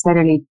it's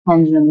literally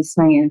pendulum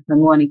swinging from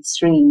one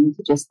extreme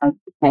to just like,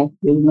 okay,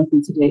 there's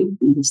nothing to do.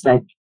 And just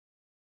like,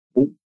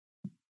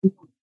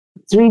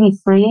 it's really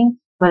freeing.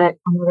 But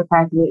another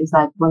part of it is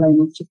like, well, I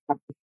must just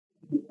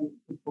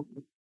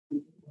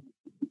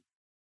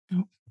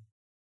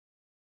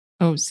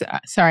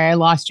sorry, I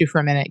lost you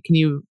for a minute. Can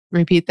you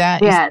repeat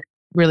that? Yeah.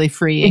 Really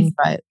freeing,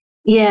 but.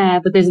 Yeah,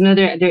 but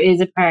there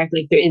is a part,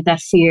 like there is that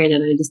fear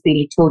that I just feel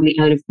like totally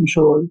out of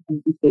control.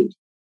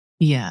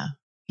 Yeah.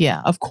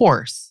 Yeah, of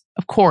course.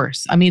 Of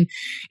course. I mean,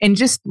 and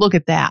just look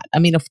at that. I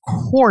mean, of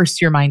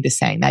course your mind is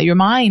saying that. Your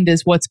mind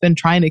is what's been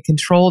trying to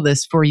control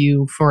this for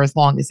you for as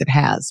long as it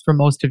has, for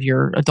most of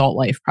your adult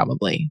life,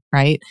 probably,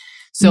 right?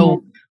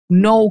 So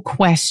no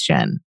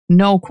question,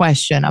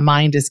 a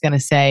mind is going to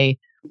say,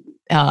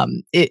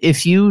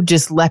 if you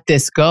just let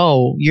this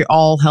go,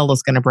 all hell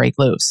is going to break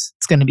loose.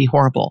 It's going to be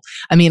horrible.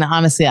 I mean,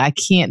 honestly, I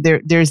can't,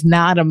 there's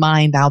not a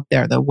mind out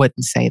there that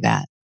wouldn't say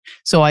that.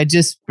 So I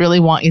just really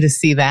want you to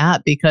see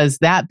that, because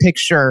that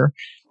picture,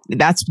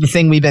 that's the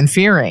thing we've been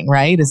fearing,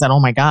 right? Is that, oh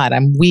my God,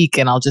 I'm weak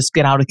and I'll just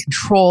get out of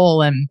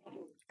control. And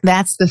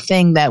that's the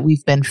thing that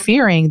we've been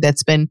fearing,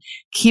 that's been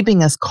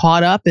keeping us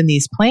caught up in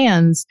these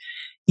plans.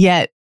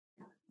 Yet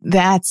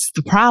that's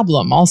the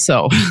problem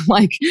also.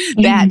 Like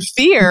that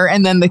fear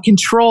and then the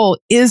control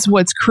is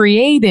what's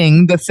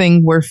creating the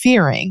thing we're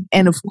fearing.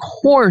 And of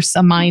course,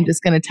 a mind is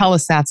going to tell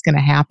us that's going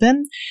to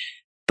happen,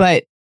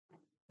 but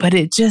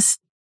it just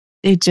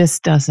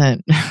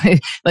doesn't.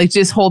 Like,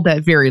 just hold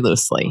that very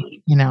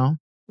loosely, you know?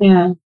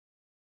 Yeah.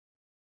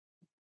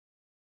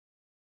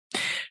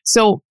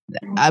 So,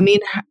 I mean,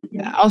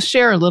 I'll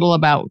share a little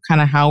about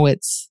kind of how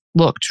it's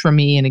looked for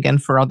me, and again,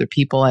 for other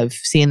people I've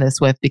seen this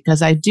with,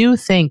 because I do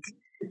think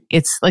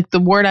it's like, the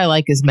word I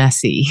like is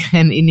messy,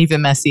 and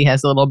even messy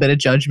has a little bit of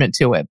judgment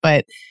to it.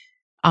 But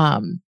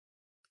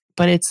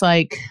it's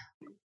like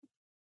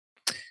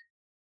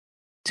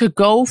to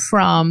go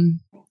from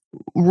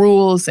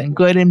rules and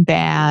good and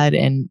bad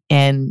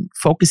and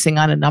focusing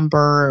on a number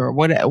or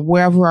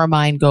wherever our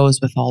mind goes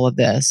with all of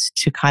this,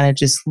 to kind of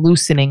just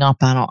loosening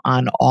up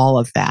on all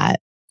of that.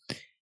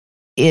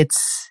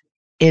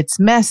 It's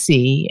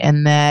messy,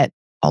 and that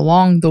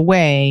along the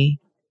way,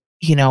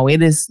 you know,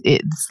 it's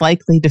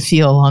likely to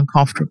feel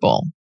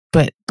uncomfortable,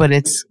 but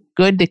it's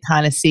good to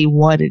kind of see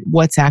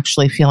what's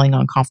actually feeling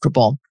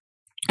uncomfortable.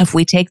 If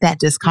we take that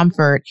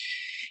discomfort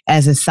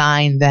as a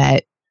sign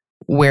that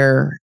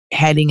we're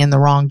heading in the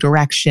wrong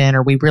direction,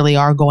 or we really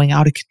are going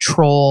out of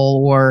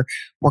control, or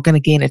we're going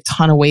to gain a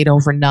ton of weight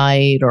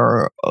overnight,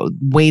 or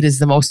weight is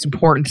the most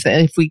important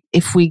thing.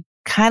 If we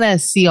kind of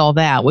see all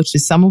that, which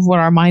is some of what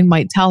our mind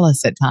might tell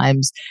us at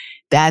times,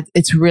 that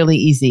it's really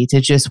easy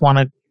to just want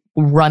to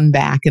run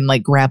back and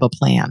like grab a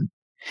plan.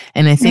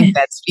 And I think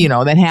that's, you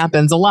know, that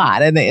happens a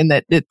lot. And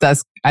that it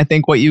does, I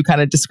think, what you kind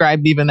of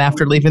described even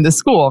after leaving the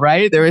school,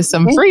 right? There is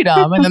some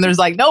freedom, and then there's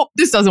like, nope,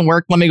 this doesn't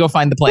work. Let me go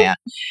find the plan.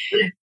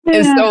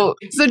 And so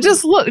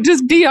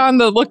just be on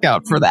the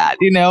lookout for that.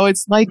 You know,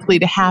 it's likely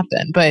to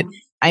happen. But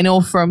I know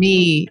for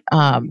me,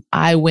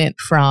 I went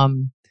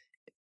from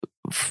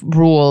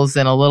rules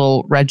and a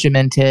little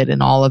regimented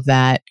and all of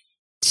that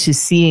to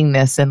seeing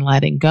this and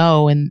letting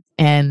go, and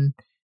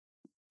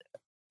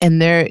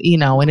there, you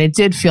know, and it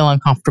did feel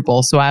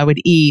uncomfortable. So I would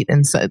eat,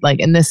 and so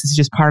and this is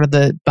just part of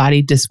the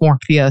body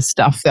dysmorphia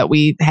stuff that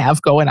we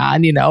have going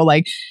on, you know,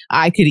 like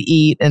I could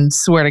eat and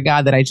swear to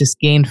God that I just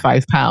gained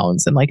 5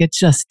 pounds, and like, it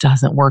just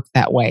doesn't work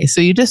that way. So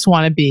you just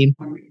want to be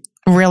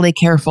really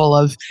careful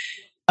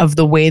of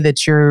the way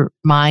that your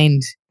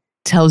mind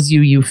tells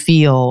you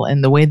feel,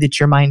 and the way that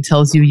your mind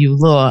tells you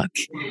look,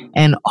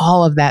 and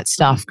all of that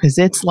stuff, because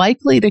it's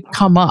likely to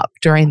come up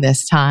during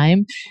this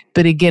time.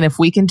 But again, if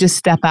we can just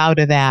step out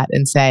of that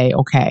and say,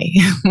 okay,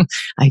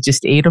 I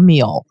just ate a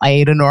meal, I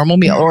ate a normal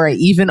meal, or I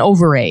even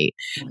overate.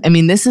 I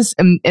mean, this is,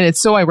 and it's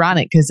so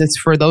ironic because it's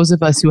for those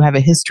of us who have a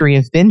history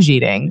of binge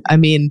eating. I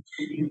mean,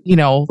 you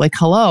know, like,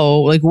 hello,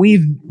 like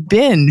we've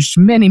binged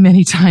many,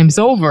 many times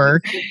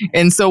over.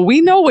 And so we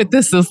know what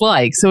this is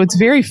like. So it's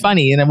very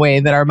funny in a way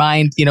that our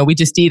mind, you know, we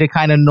just eat a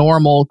kind of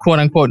normal, quote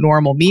unquote,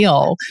 normal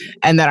meal,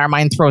 and then our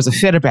mind throws a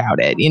fit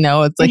about it. You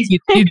know, it's like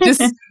you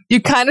just, you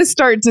kind of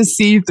start to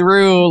see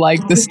through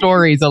like the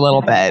stories a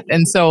little bit.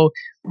 And so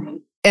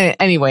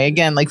anyway,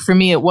 again, like for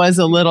me, it was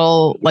a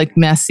little like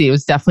messy. It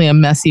was definitely a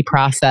messy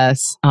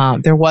process.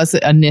 There was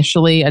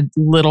initially a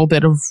little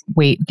bit of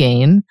weight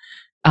gain.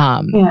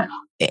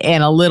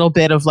 And a little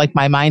bit of like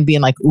my mind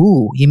being like,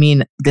 ooh, you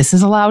mean this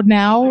is allowed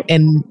now?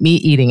 And me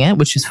eating it,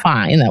 which is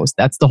fine.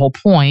 That's the whole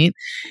point.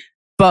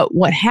 But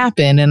what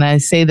happened, and I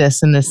say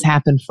this, and this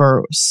happened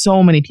for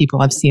so many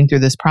people I've seen through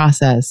this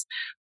process,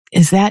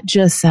 is that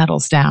just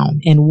settles down.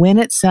 And when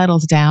it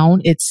settles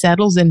down, it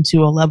settles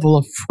into a level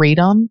of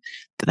freedom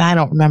that I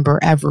don't remember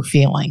ever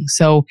feeling.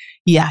 So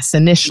yes,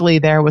 initially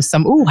there was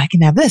some, ooh, I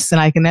can have this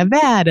and I can have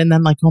that. And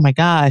then like, oh my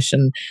gosh,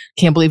 and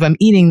can't believe I'm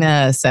eating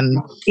this. And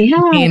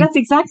that's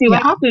exactly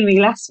what happened to me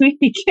last week.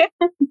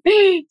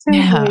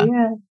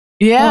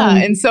 Yeah.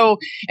 And so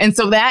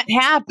that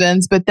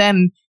happens, but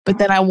then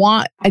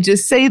I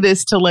just say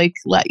this to like,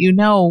 let you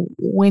know,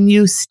 when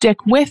you stick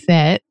with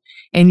it,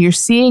 and you're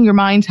seeing your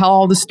mind tell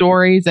all the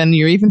stories, and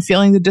you're even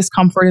feeling the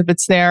discomfort if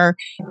it's there,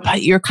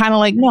 but you're kind of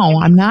like,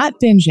 no, I'm not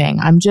binging.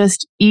 I'm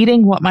just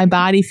eating what my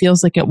body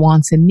feels like it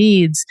wants and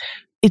needs.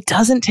 It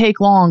doesn't take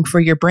long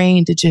for your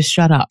brain to just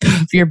shut up.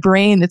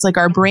 It's like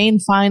our brain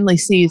finally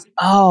sees,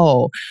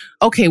 oh,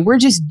 okay, we're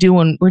just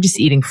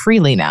eating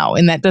freely now.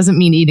 And that doesn't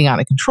mean eating out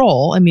of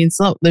control. It means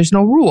there's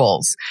no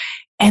rules.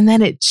 And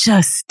then it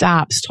just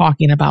stops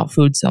talking about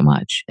food so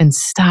much and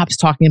stops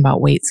talking about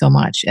weight so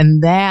much.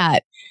 And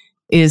that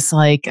is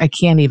like, I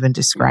can't even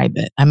describe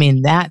it. I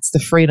mean, that's the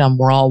freedom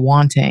we're all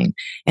wanting.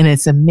 And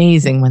it's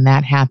amazing when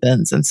that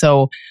happens. And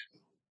so,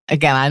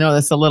 again, I know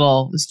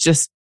it's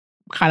just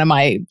kind of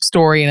my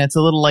story and it's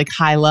a little like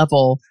high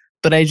level,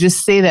 but I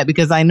just say that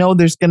because I know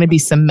there's going to be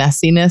some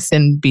messiness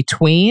in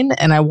between.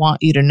 And I want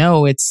you to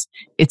know it's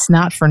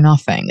not for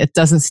nothing. It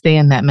doesn't stay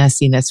in that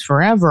messiness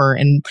forever.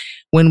 And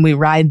when we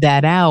ride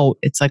that out,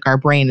 it's like our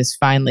brain is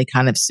finally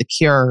kind of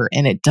secure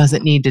and it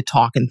doesn't need to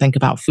talk and think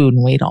about food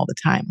and weight all the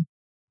time.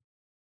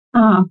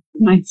 Oh,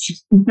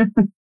 nice.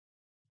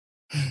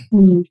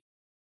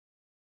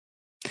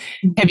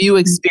 Have you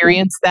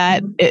experienced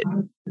that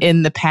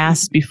in the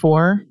past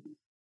before?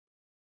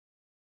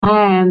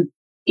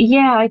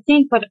 Yeah, I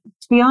think, but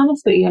to be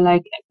honest with you,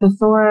 like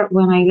before,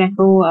 when I let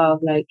go of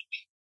like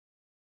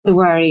the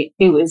worry,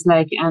 it was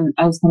like, and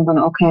I was kind of going,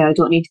 okay, I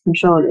don't need to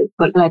control it,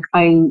 but like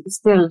I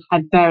still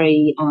had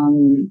very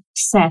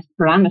set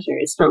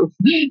parameters for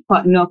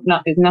what not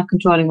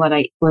controlling what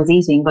I was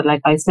eating, but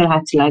like I still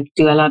had to like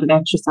do a lot of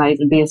exercise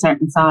and be a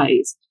certain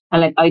size,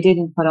 and like I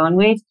didn't put on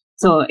weight,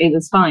 so it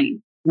was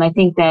fine. And I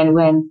think then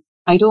when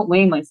I don't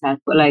weigh myself,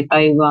 but like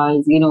I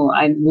was,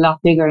 I'm a lot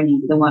bigger now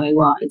than what I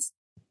was,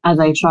 as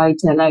I tried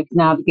to like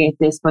navigate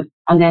this,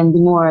 and then the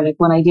more like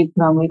when I did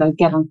put on weight, I'd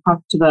get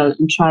uncomfortable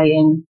and try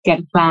and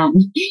get a plan,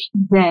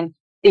 then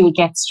it would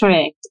get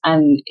strict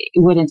and it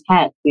wouldn't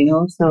help,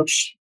 So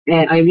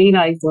I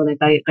realized though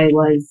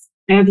that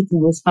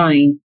everything was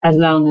fine as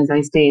long as I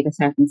stayed a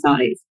certain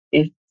size.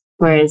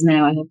 Whereas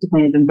now I have to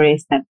kind of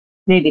embrace that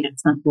maybe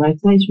that's not the right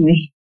size for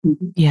me.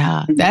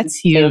 Yeah, that's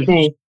huge.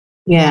 Okay.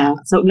 Yeah.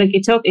 So like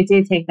it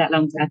did take that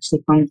long to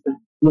actually come to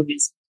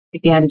that.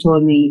 If you had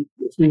told me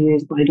 2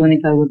 years ago, I don't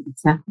think I would have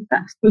accepted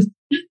that.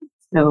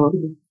 So,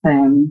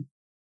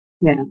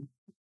 yeah,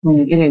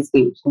 it is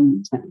huge.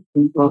 And,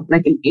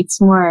 like,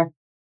 it's more,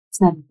 it's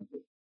not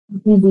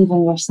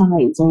even your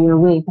size or your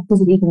weight. What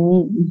does it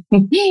even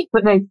mean?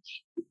 But like,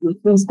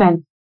 we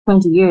spent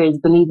 20 years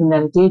believing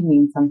that it did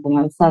mean something.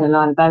 I said a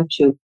lot about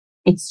you.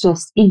 It's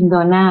just, even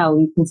though now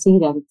you can see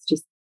that it's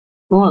just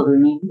all,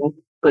 like,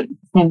 but at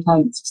the same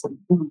time, it's just like,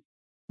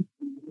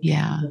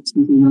 yeah.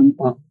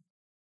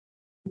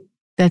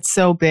 That's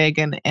so big.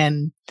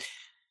 And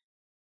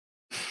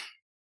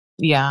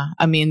yeah,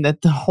 I mean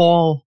that the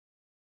whole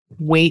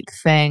weight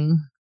thing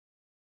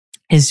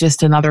is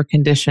just another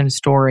conditioned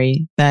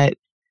story that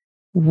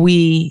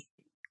we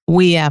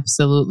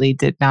absolutely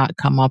did not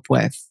come up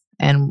with.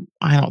 And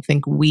I don't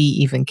think we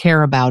even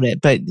care about it.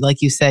 But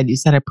like you said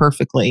it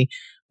perfectly.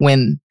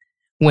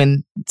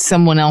 When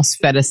someone else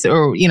fed us,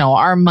 or,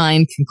 our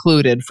mind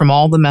concluded from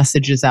all the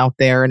messages out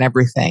there and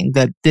everything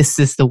that this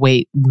is the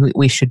weight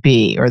we should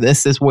be, or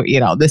this is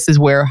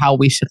where, how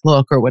we should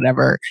look or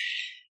whatever.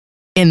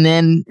 And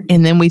then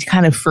we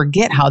kind of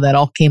forget how that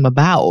all came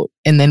about.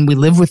 And then we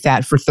live with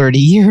that for 30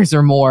 years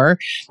or more.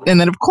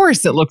 And then of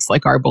course it looks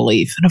like our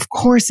belief. And of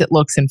course it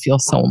looks and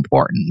feels so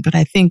important. But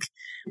I think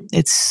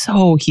it's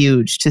so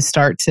huge to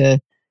start to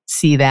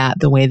see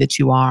that the way that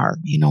you are,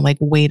 like,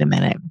 wait a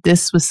minute,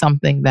 this was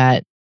something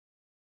that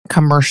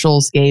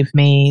commercials gave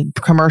me,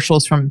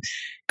 commercials from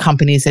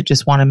companies that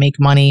just want to make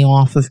money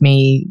off of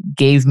me,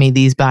 gave me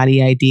these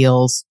body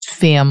ideals,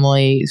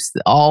 families,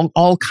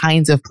 all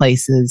kinds of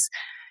places.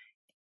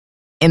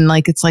 And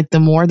like, it's like the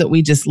more that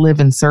we just live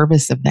in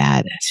service of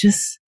that, it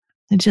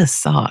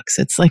just sucks.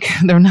 It's like,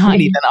 they're not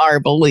even our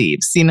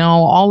beliefs,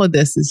 all of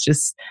this is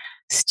just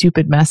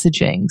stupid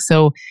messaging.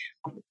 So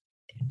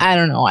I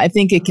don't know. I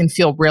think it can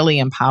feel really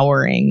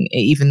empowering,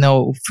 even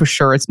though for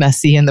sure it's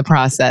messy in the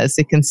process.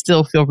 It can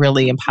still feel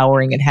really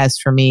empowering. It has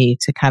for me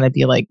to kind of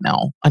be like,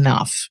 no,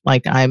 enough.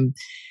 Like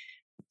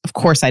of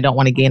course I don't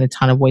want to gain a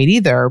ton of weight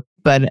either,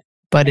 but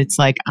But it's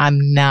like, I'm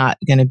not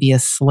going to be a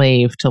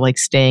slave to like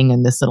staying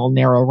in this little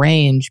narrow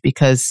range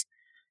because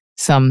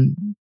some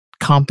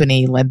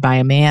company led by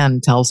a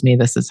man tells me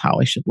this is how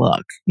I should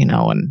look,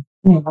 and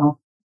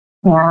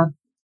yeah,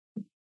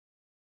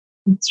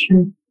 that's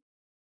true.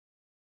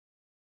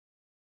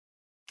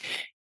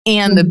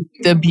 And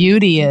the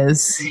beauty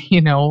is,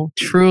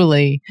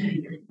 truly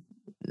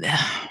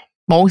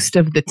most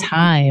of the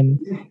time,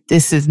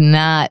 this does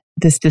not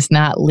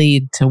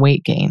lead to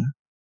weight gain.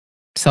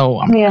 So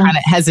I'm kind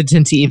of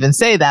hesitant to even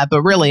say that,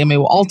 but really,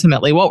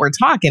 ultimately what we're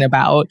talking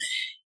about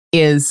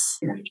is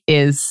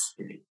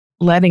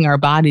letting our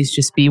bodies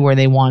just be where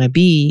they want to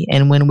be.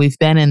 And when we've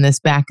been in this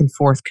back and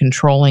forth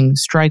controlling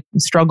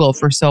struggle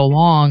for so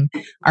long,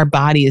 our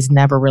body has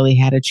never really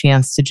had a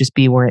chance to just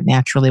be where it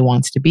naturally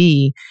wants to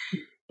be.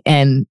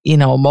 And,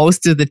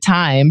 most of the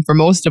time, for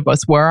most of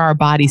us, where our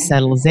body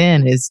settles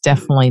in is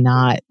definitely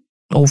not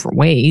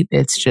overweight.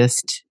 It's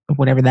just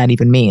whatever that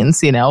even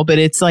means, but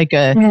it's like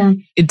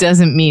it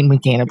doesn't mean we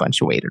gain a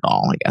bunch of weight at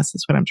all, I guess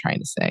is what I'm trying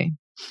to say.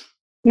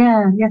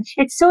 Yeah.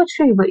 It's so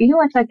true. But you know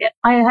what? Like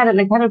I had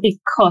a big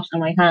cut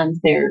on my hand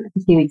there a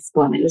few weeks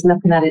ago, and I was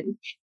looking at it.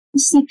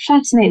 It's like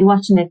fascinating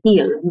watching it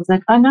heal. It was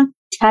like, I'm not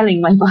telling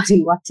my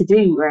body what to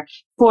do or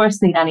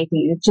forcing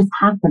anything. It's just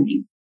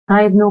happening.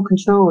 I have no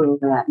control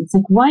over that. It's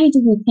like, why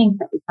do we think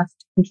that we have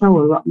to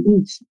control what we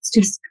eat?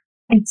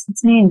 It's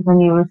insane when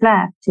you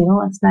reflect,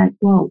 it's like,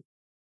 whoa.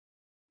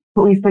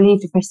 But we've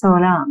believed it for so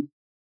long.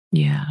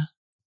 Yeah.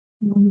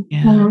 Mm-hmm.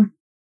 Yeah.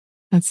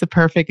 That's the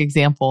perfect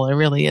example. It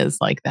really is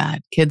like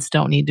that. Kids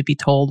don't need to be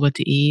told what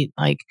to eat.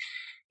 Like,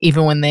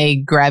 even when they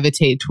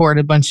gravitate toward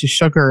a bunch of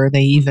sugar,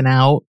 they even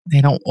out.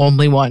 They don't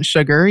only want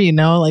sugar,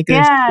 like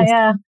there's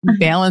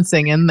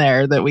balancing in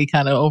there that we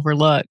kind of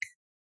overlook.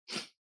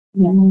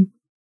 Yeah.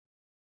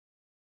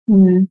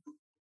 Mm-hmm.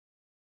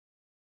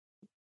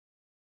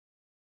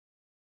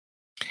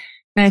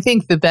 And I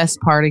think the best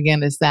part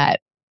again is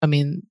that,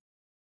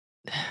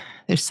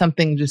 there's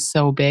something just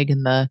so big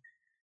in the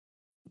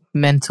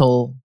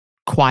mental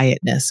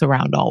quietness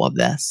around all of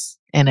this,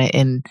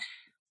 and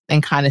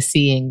kind of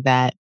seeing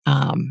that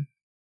our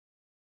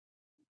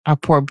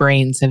poor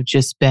brains have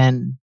just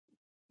been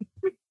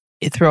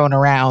thrown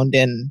around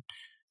in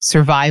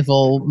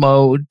survival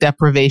mode,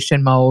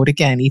 deprivation mode.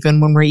 Again,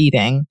 even when we're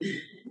eating,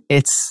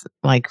 it's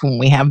like when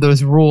we have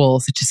those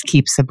rules, it just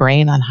keeps the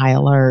brain on high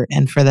alert.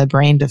 And for the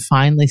brain to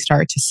finally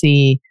start to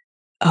see,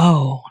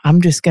 oh,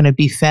 I'm just going to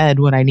be fed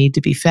what I need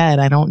to be fed.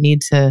 I don't need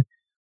to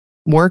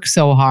work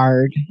so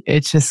hard.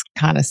 It just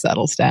kind of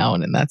settles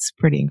down, and that's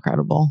pretty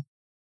incredible.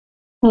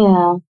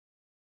 Yeah.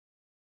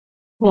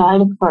 Yeah, I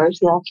look forward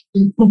to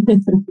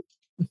that.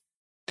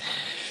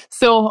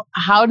 So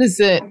how does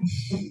it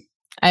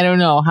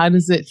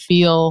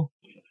feel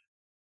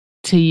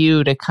to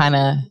you to kind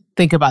of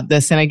think about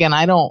this? And again,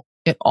 I don't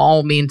at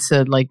all mean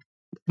to like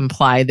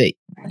imply that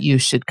you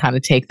should kind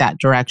of take that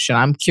direction.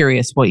 I'm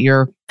curious what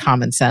your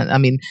common sense,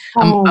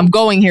 I'm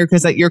going here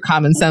because your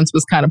common sense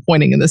was kind of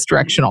pointing in this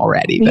direction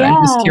already, but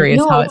I'm just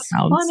curious how it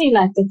sounds. Funny,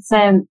 like it's,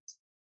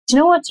 do you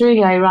know what's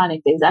really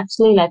ironic is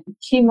actually like a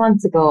few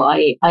months ago,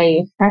 I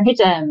heard,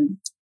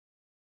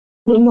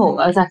 no,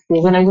 I was actually,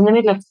 when I was in the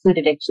middle of food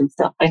addiction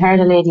stuff, I heard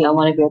a lady on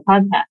one of your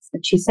podcasts,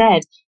 and she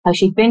said how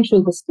she'd been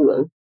through the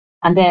school,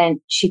 and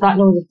then she got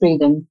loads of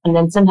freedom, and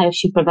then somehow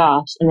she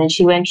forgot, and then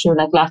she went through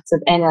like lots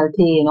of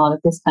NLP and all of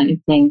this kind of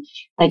thing.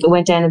 Like it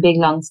went down a big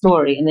long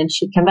story, and then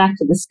she came back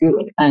to the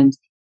school, and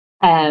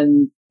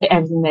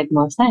everything made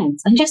more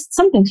sense, and just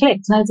something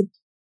clicked, and I was like,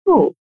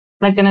 oh,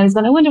 like, and I was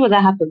going, I wonder what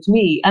that happened to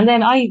me. And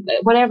then I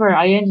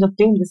ended up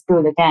doing the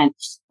school again,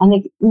 and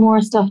like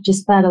more stuff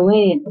just fell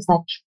away, and it was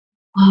like,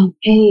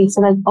 okay, so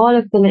like all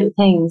of the little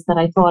things that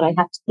I thought I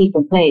had to keep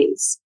in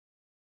place,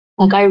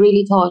 like I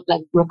really thought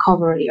like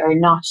recovery or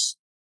not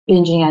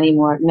binging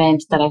anymore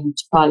meant that I had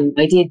to follow.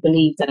 I did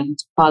believe that I had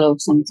to follow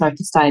some sort of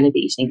style of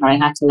eating, or I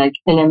had to like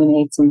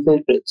eliminate some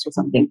food groups or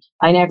something.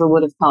 I never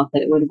would have thought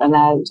that it would have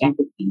allowed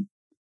everything.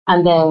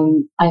 And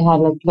then I had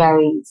like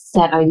very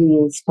set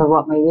ideas for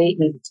what my weight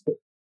needed to be.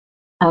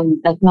 And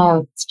like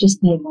now it's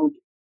just me like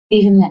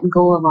even letting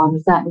go of all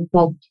of that. It's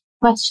like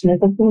question is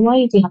like, well,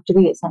 why do you have to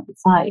be a certain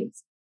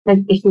size? Like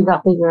if you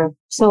got bigger,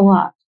 so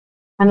what?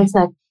 And it's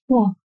like,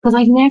 well, because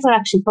I've never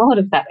actually thought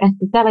of that.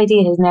 That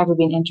idea has never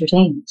been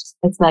entertained.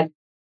 It's like,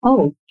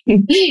 oh,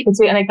 it's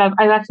like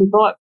I've actually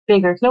bought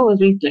bigger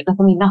clothes recently. Like,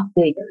 I mean, not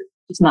bigger,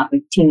 just not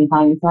like teeny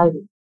tiny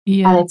sizes.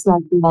 Yeah. And it's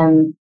like,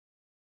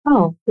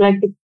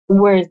 like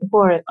whereas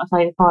before, if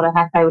I thought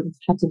I would have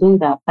had to do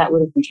that, that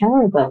would have been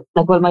terrible.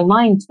 Like, well, my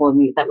mind told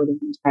me that would have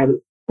been terrible.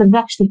 But it's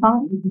actually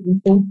fine.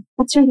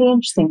 That's really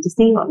interesting to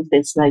see all of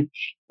this. Like,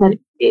 that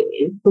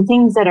the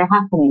things that are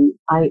happening,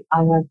 I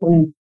have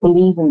been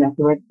believing that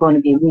they were going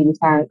to be really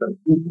terrible.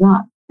 And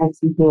not.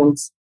 Everything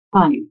feels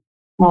fine.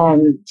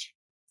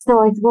 So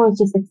I suppose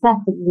just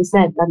accept what you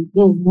said, that it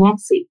is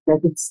messy.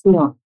 Like, it's,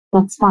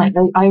 that's fine.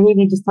 I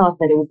really just thought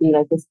that it would be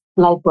like this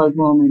light bulb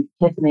moment,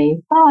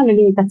 epiphany. Oh,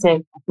 really, that's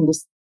it. I can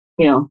just,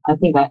 I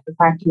think that the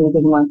part of me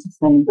didn't want to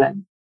spend, but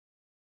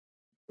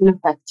look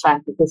at the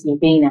fact that this has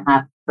been a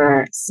habit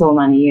for so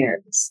many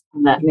years,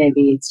 and that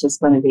maybe it's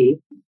just going to be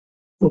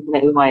a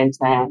little while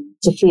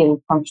to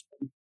feel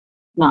comfortable.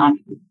 Not,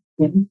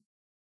 you know.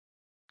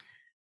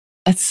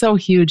 It's so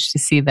huge to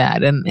see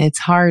that. And it's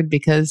hard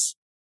because,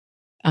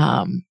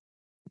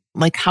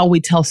 like how we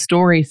tell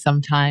stories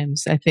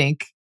sometimes, I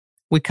think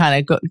we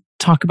kind of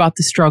talk about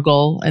the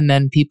struggle, and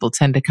then people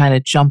tend to kind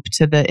of jump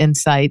to the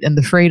insight and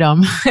the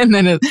freedom, and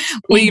then it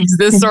leaves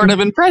this sort of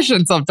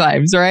impression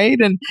sometimes, right?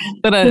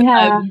 But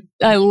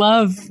I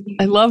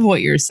love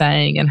what you're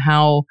saying, and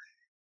how,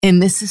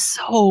 and this is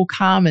so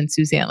common,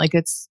 Suzanne. Like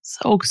it's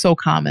so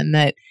common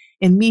that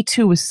in Me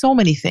Too with so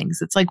many things,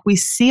 it's like we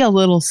see a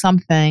little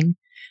something,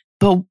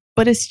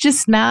 but it's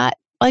just not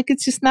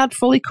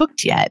fully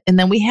cooked yet, and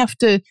then we have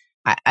to.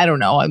 I don't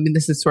know. I mean,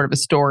 this is sort of a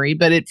story,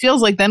 but it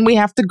feels like then we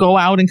have to go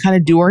out and kind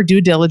of do our due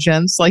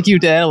diligence like you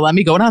did. Let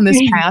me go down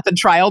this path and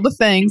try all the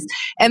things.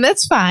 And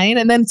that's fine.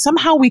 And then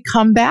somehow we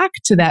come back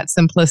to that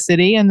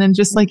simplicity. And then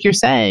just like you're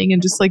saying, and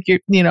just like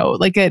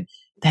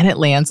then it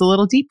lands a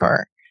little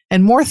deeper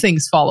and more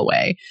things fall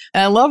away.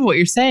 And I love what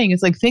you're saying.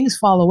 It's like things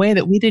fall away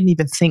that we didn't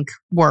even think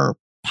were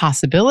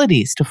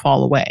possibilities to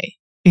fall away.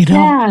 You know?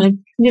 Yeah, like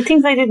the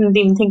things I didn't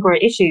even think were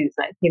issues,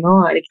 like, you know,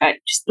 like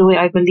just the way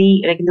I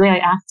believe, like the way I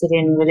acted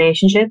in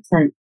relationships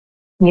and,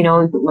 you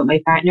know, with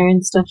my partner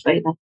and stuff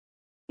like that.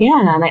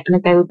 Yeah, like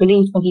I would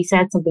believe when he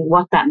said something,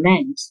 what that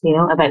meant, you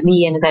know, about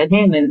me and about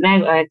him. And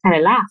now I kind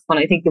of laugh when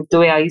I think of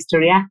the way I used to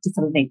react to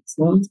some things.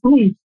 You know, it's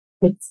funny.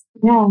 It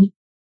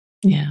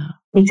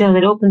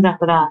opens up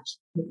a lot.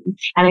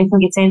 And I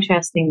think it's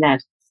interesting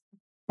that,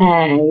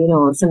 you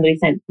know, somebody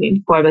said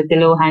before about the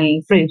low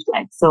hanging fruit,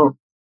 like, so.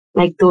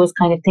 Like those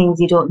kind of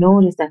things, you don't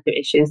notice that they're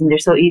issues and they're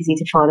so easy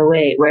to fall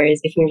away. Whereas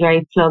if you're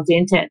very plugged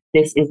into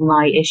this is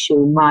my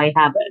issue, my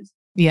habit,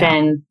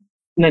 then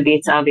maybe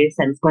it's obvious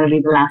that it's going to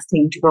be the last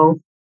thing to go.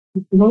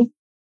 Mm-hmm.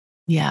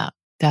 Yeah,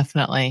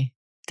 definitely.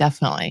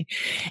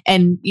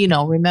 And, you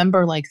know,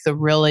 remember like the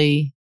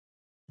really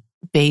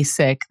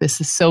basic,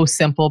 this is so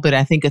simple, but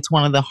I think it's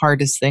one of the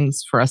hardest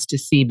things for us to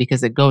see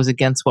because it goes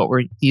against what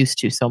we're used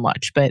to so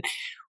much. But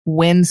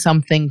when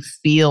something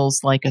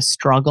feels like a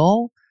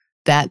struggle,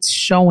 that's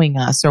showing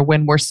us, or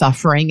when we're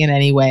suffering in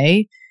any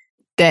way,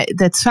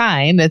 that's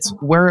fine.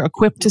 We're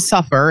equipped to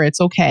suffer. It's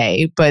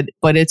okay. But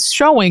it's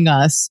showing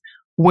us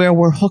where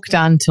we're hooked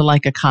on to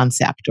like a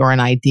concept or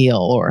an ideal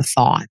or a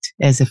thought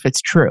as if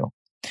it's true.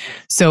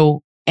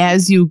 So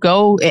as you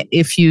go,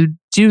 if you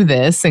do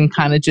this and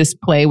kind of just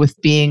play with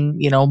being,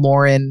 you know,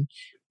 more in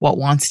what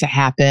wants to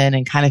happen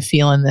and kind of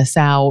feeling this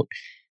out,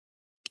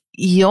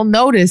 you'll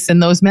notice in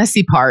those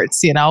messy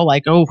parts, you know,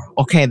 like, oh,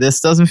 okay, this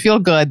doesn't feel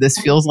good. This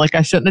feels like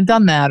I shouldn't have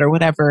done that or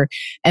whatever.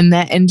 And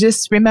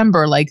just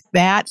remember, like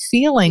that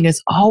feeling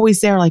is always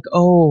there. Like,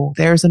 oh,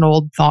 there's an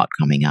old thought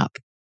coming up.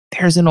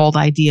 There's an old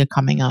idea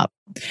coming up.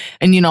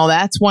 And, you know,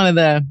 that's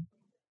I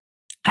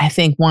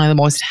think one of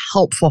the most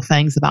helpful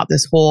things about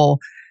this whole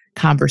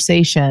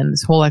conversation,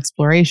 this whole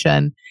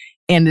exploration.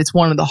 And it's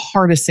one of the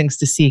hardest things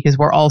to see because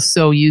we're all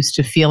so used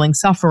to feeling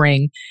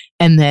suffering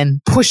and then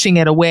pushing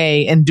it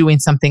away and doing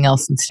something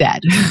else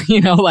instead.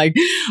 You know, like,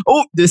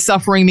 oh, this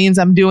suffering means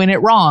I'm doing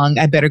it wrong.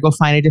 I better go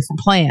find a different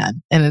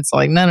plan. And it's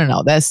like,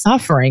 no. That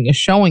suffering is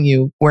showing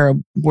you where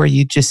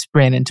you just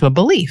ran into a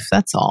belief.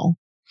 That's all.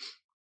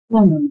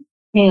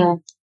 Yeah.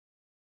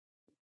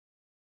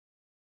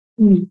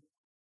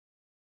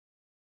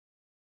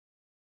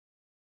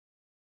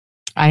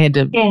 I had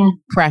to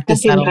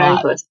practice that a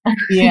lot.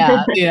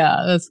 Yeah,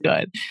 that's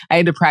good. I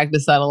had to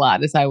practice that a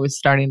lot as I was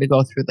starting to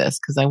go through this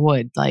because I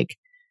would like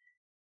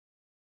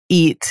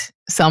eat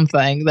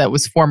something that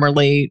was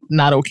formerly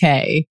not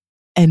okay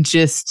and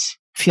just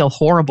feel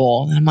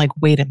horrible. And I'm like,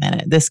 wait a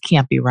minute, this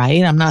can't be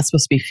right. I'm not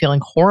supposed to be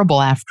feeling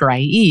horrible after I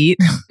eat.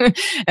 And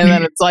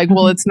then it's like,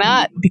 well, it's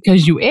not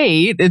because you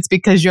ate. It's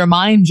because your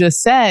mind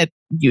just said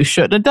you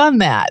shouldn't have done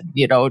that.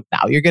 You know,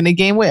 now you're going to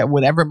gain weight,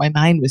 whatever my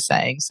mind was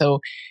saying. So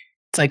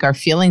it's like our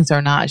feelings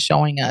are not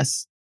showing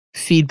us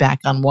feedback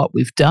on what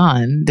we've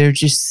done. They're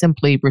just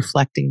simply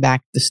reflecting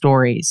back the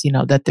stories, you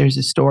know, that there's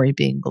a story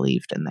being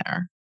believed in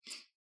there.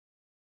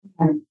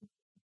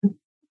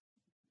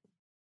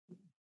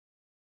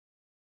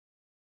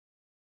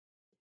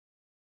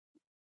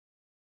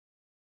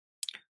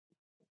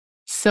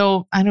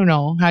 So I don't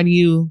know. How do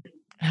you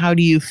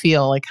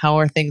feel? Like, how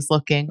are things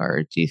looking?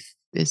 Or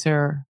is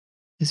there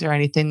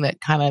anything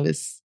that kind of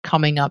is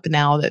coming up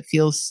now that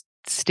feels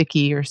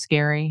sticky or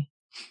scary?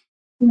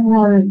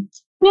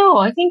 No,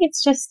 I think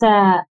it's just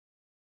I'm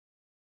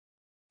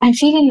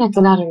feeling like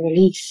a lot of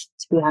relief,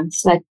 to be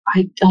honest. Like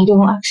I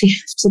don't actually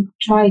have to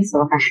try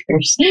so hard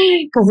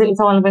because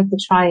it's all about the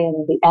trying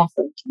and the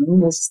effort. You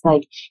know? It's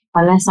like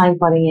unless I'm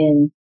putting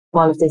in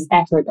all of this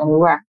effort and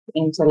work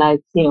into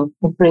like, you know,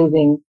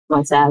 improving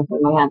myself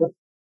and my habit,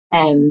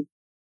 and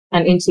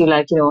into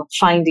like, you know,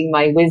 finding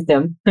my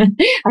wisdom. Like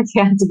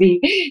it had to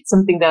be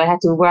something that I had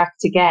to work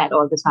to get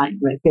all the time.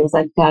 Like it was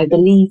like I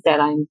believe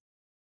that I'm.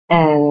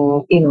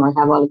 You know, I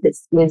have all of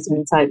this wisdom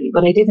inside me,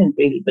 but I didn't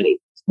really believe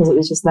it because it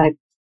was just like,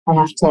 I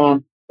have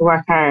to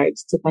work hard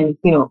to kind of,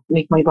 you know,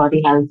 make my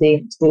body healthy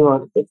and to do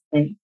all of this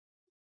thing.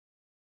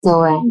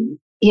 So,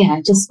 yeah,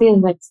 it just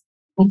feels like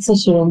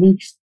such a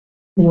relief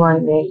in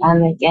one way.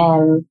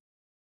 And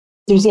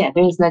there's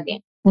like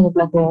kind of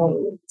like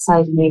a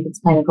side of me that's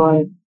kind of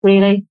going,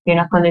 really? You're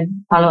not going to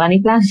follow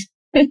any plan?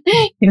 You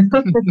know?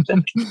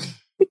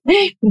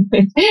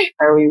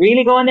 Are we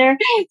really going there?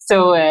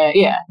 So,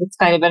 yeah, it's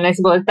kind of, and I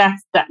suppose that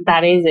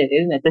is it,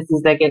 isn't it? This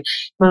is like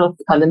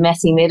called the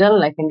messy middle,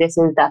 like, and this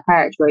is that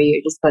part where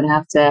you're just going to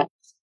have to,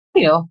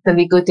 there'll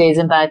be good days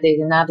and bad days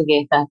and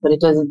navigate that, but it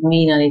doesn't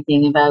mean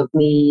anything about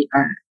me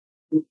or,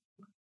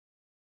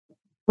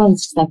 well,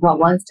 it's just like what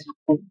wants to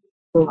happen.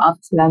 So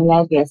obviously I'm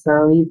lesbian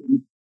for a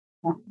reason.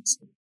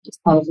 Just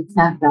kind of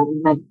accept that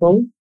and let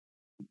go.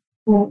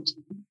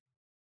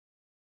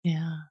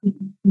 Yeah.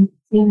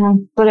 Yeah.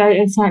 But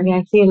I certainly,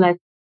 I feel like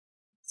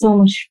so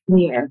much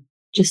freer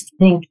just to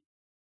think,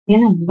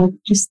 like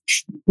just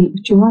eat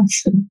what you want,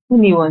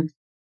 when you want.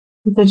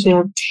 Because,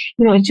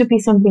 it should be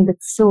something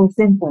that's so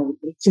simple.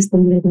 It's just a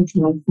little bit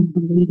like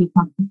something really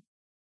fun.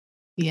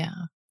 Yeah.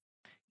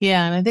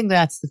 Yeah. And I think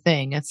that's the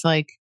thing. It's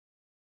like,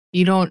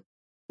 you don't,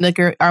 like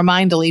our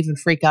mind will even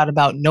freak out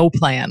about no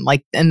plan.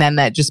 Like, and then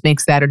that just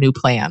makes that a new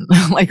plan.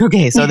 Like,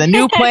 okay, so the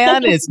new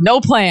plan is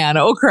no plan.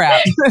 Oh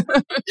crap.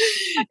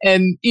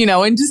 And,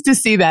 and just to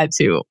see that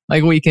too,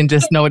 like we can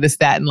just notice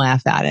that and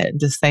laugh at it and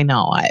just say,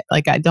 no, I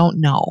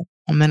don't know.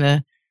 I'm going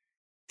to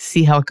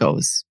see how it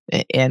goes.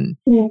 And,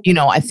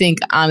 I think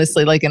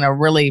honestly, like in a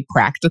really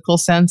practical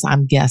sense,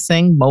 I'm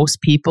guessing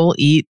most people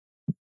eat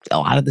a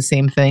lot of the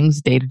same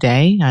things day to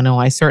day. I know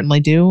I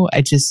certainly do.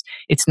 It's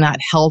not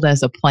held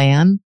as a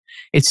plan.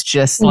 It's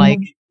just like,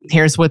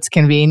 here's what's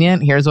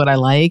convenient. Here's what I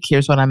like.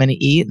 Here's what I'm going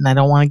to eat. And I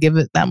don't want to give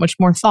it that much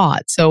more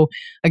thought. So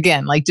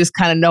again, like just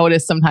kind of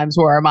notice sometimes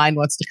where our mind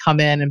wants to come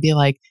in and be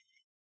like,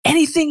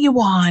 anything you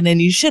want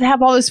and you should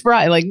have all this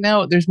variety. Like,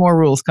 no, there's more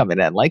rules coming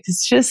in. Like,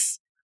 it's just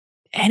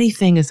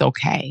anything is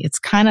okay. It's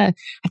kind of,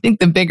 I think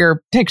the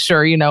bigger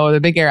picture, the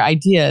bigger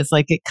idea is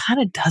like, it kind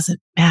of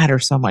doesn't matter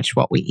so much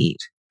what we eat.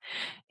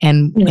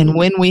 And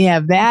when we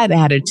have that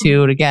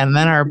attitude, again,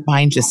 then our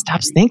mind just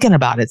stops thinking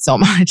about it so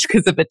much,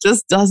 because if it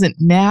just doesn't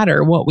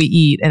matter what we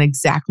eat and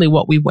exactly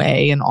what we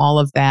weigh and all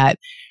of that,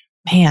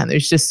 man,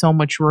 there's just so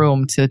much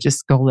room to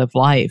just go live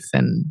life.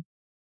 And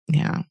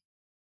yeah.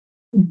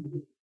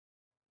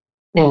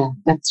 Yeah,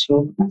 that's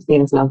true. That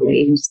feels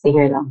lovely even just to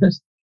hear that.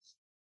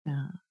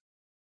 Yeah.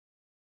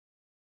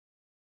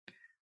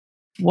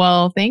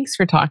 Well, thanks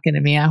for talking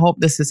to me. I hope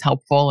this is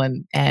helpful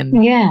and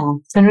yeah,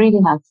 it's been really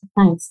helpful.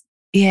 Thanks.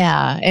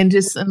 Yeah. And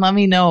let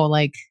me know,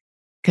 like,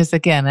 because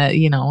again,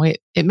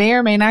 it may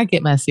or may not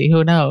get messy.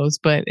 Who knows?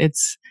 But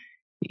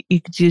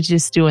you're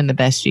just doing the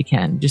best you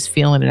can, just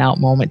feeling it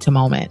out moment to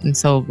moment. And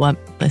so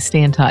let's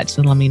stay in touch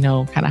and let me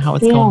know kind of how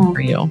it's going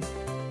for you.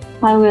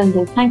 I will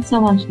do. Thanks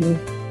so much, Lee.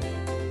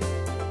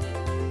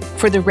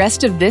 For the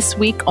rest of this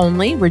week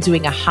only, we're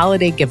doing a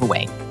holiday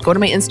giveaway. Go to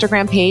my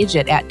Instagram page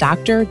at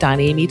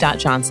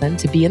dr.amy.johnson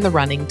to be in the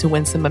running to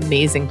win some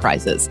amazing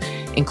prizes,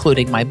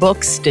 including my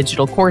books,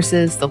 digital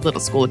courses, the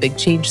Little School of Big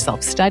Change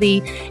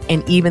self-study,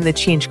 and even the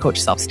Change Coach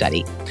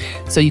self-study.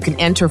 So you can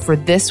enter for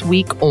this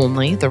week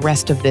only, the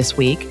rest of this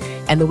week,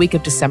 and the week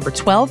of December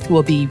 12th,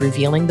 we'll be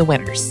revealing the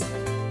winners.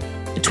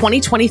 The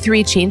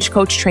 2023 Change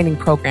Coach Training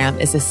Program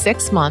is a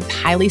 6-month,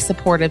 highly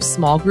supportive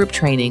small group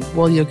training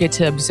where you'll get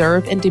to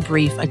observe and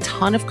debrief a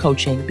ton of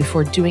coaching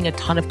before doing a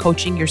ton of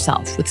coaching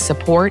yourself with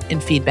support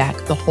and feedback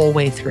the whole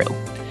way through.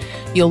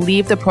 You'll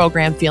leave the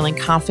program feeling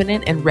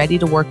confident and ready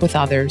to work with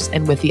others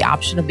and with the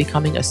option of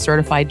becoming a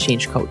certified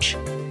change coach.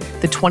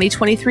 The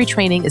 2023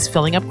 training is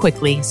filling up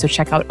quickly, so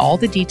check out all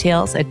the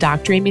details at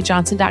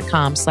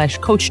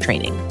dramyjohnson.com/coach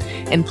training.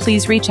 And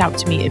please reach out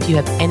to me if you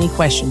have any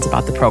questions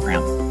about the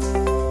program.